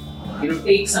and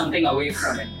take something away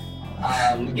from it.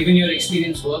 Given your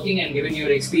experience working and given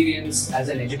your experience as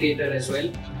an educator as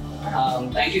well,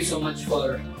 thank you so much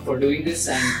for doing this,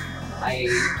 and I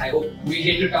hope we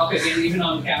get to talk again even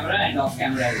on camera and off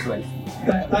camera as well.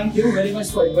 Thank you very much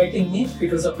for inviting me.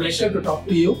 It was a pleasure to talk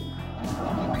to you.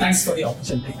 Thanks for the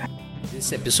opportunity.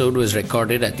 This episode was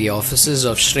recorded at the offices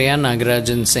of Shreya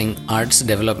Nagarajan Singh Arts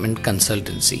Development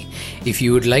Consultancy. If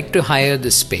you would like to hire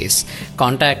this space,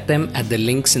 contact them at the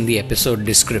links in the episode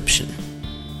description.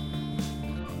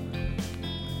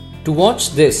 To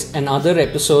watch this and other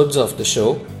episodes of the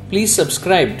show, please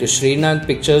subscribe to Srinag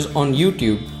Pictures on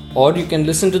YouTube, or you can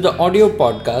listen to the audio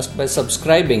podcast by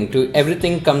subscribing to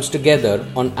Everything Comes Together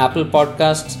on Apple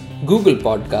Podcasts, Google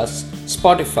Podcasts,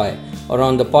 Spotify, or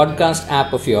on the podcast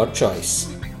app of your choice.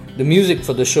 The music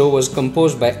for the show was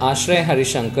composed by Ashray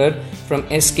Harishankar from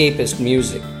Escapist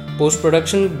Music.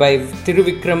 Post-production by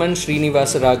Thiruvikraman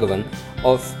Srinivasa Raghavan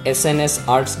of SNS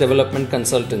Arts Development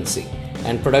Consultancy,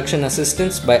 and production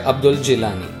assistance by Abdul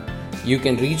Jilani. You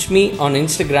can reach me on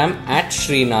Instagram at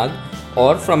Srinag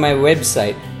or from my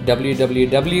website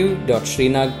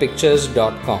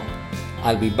www.srinagpictures.com.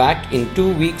 I'll be back in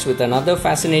 2 weeks with another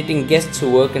fascinating guests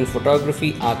who work in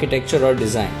photography, architecture or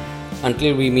design.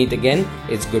 Until we meet again,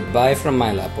 it's goodbye from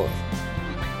Mylapore.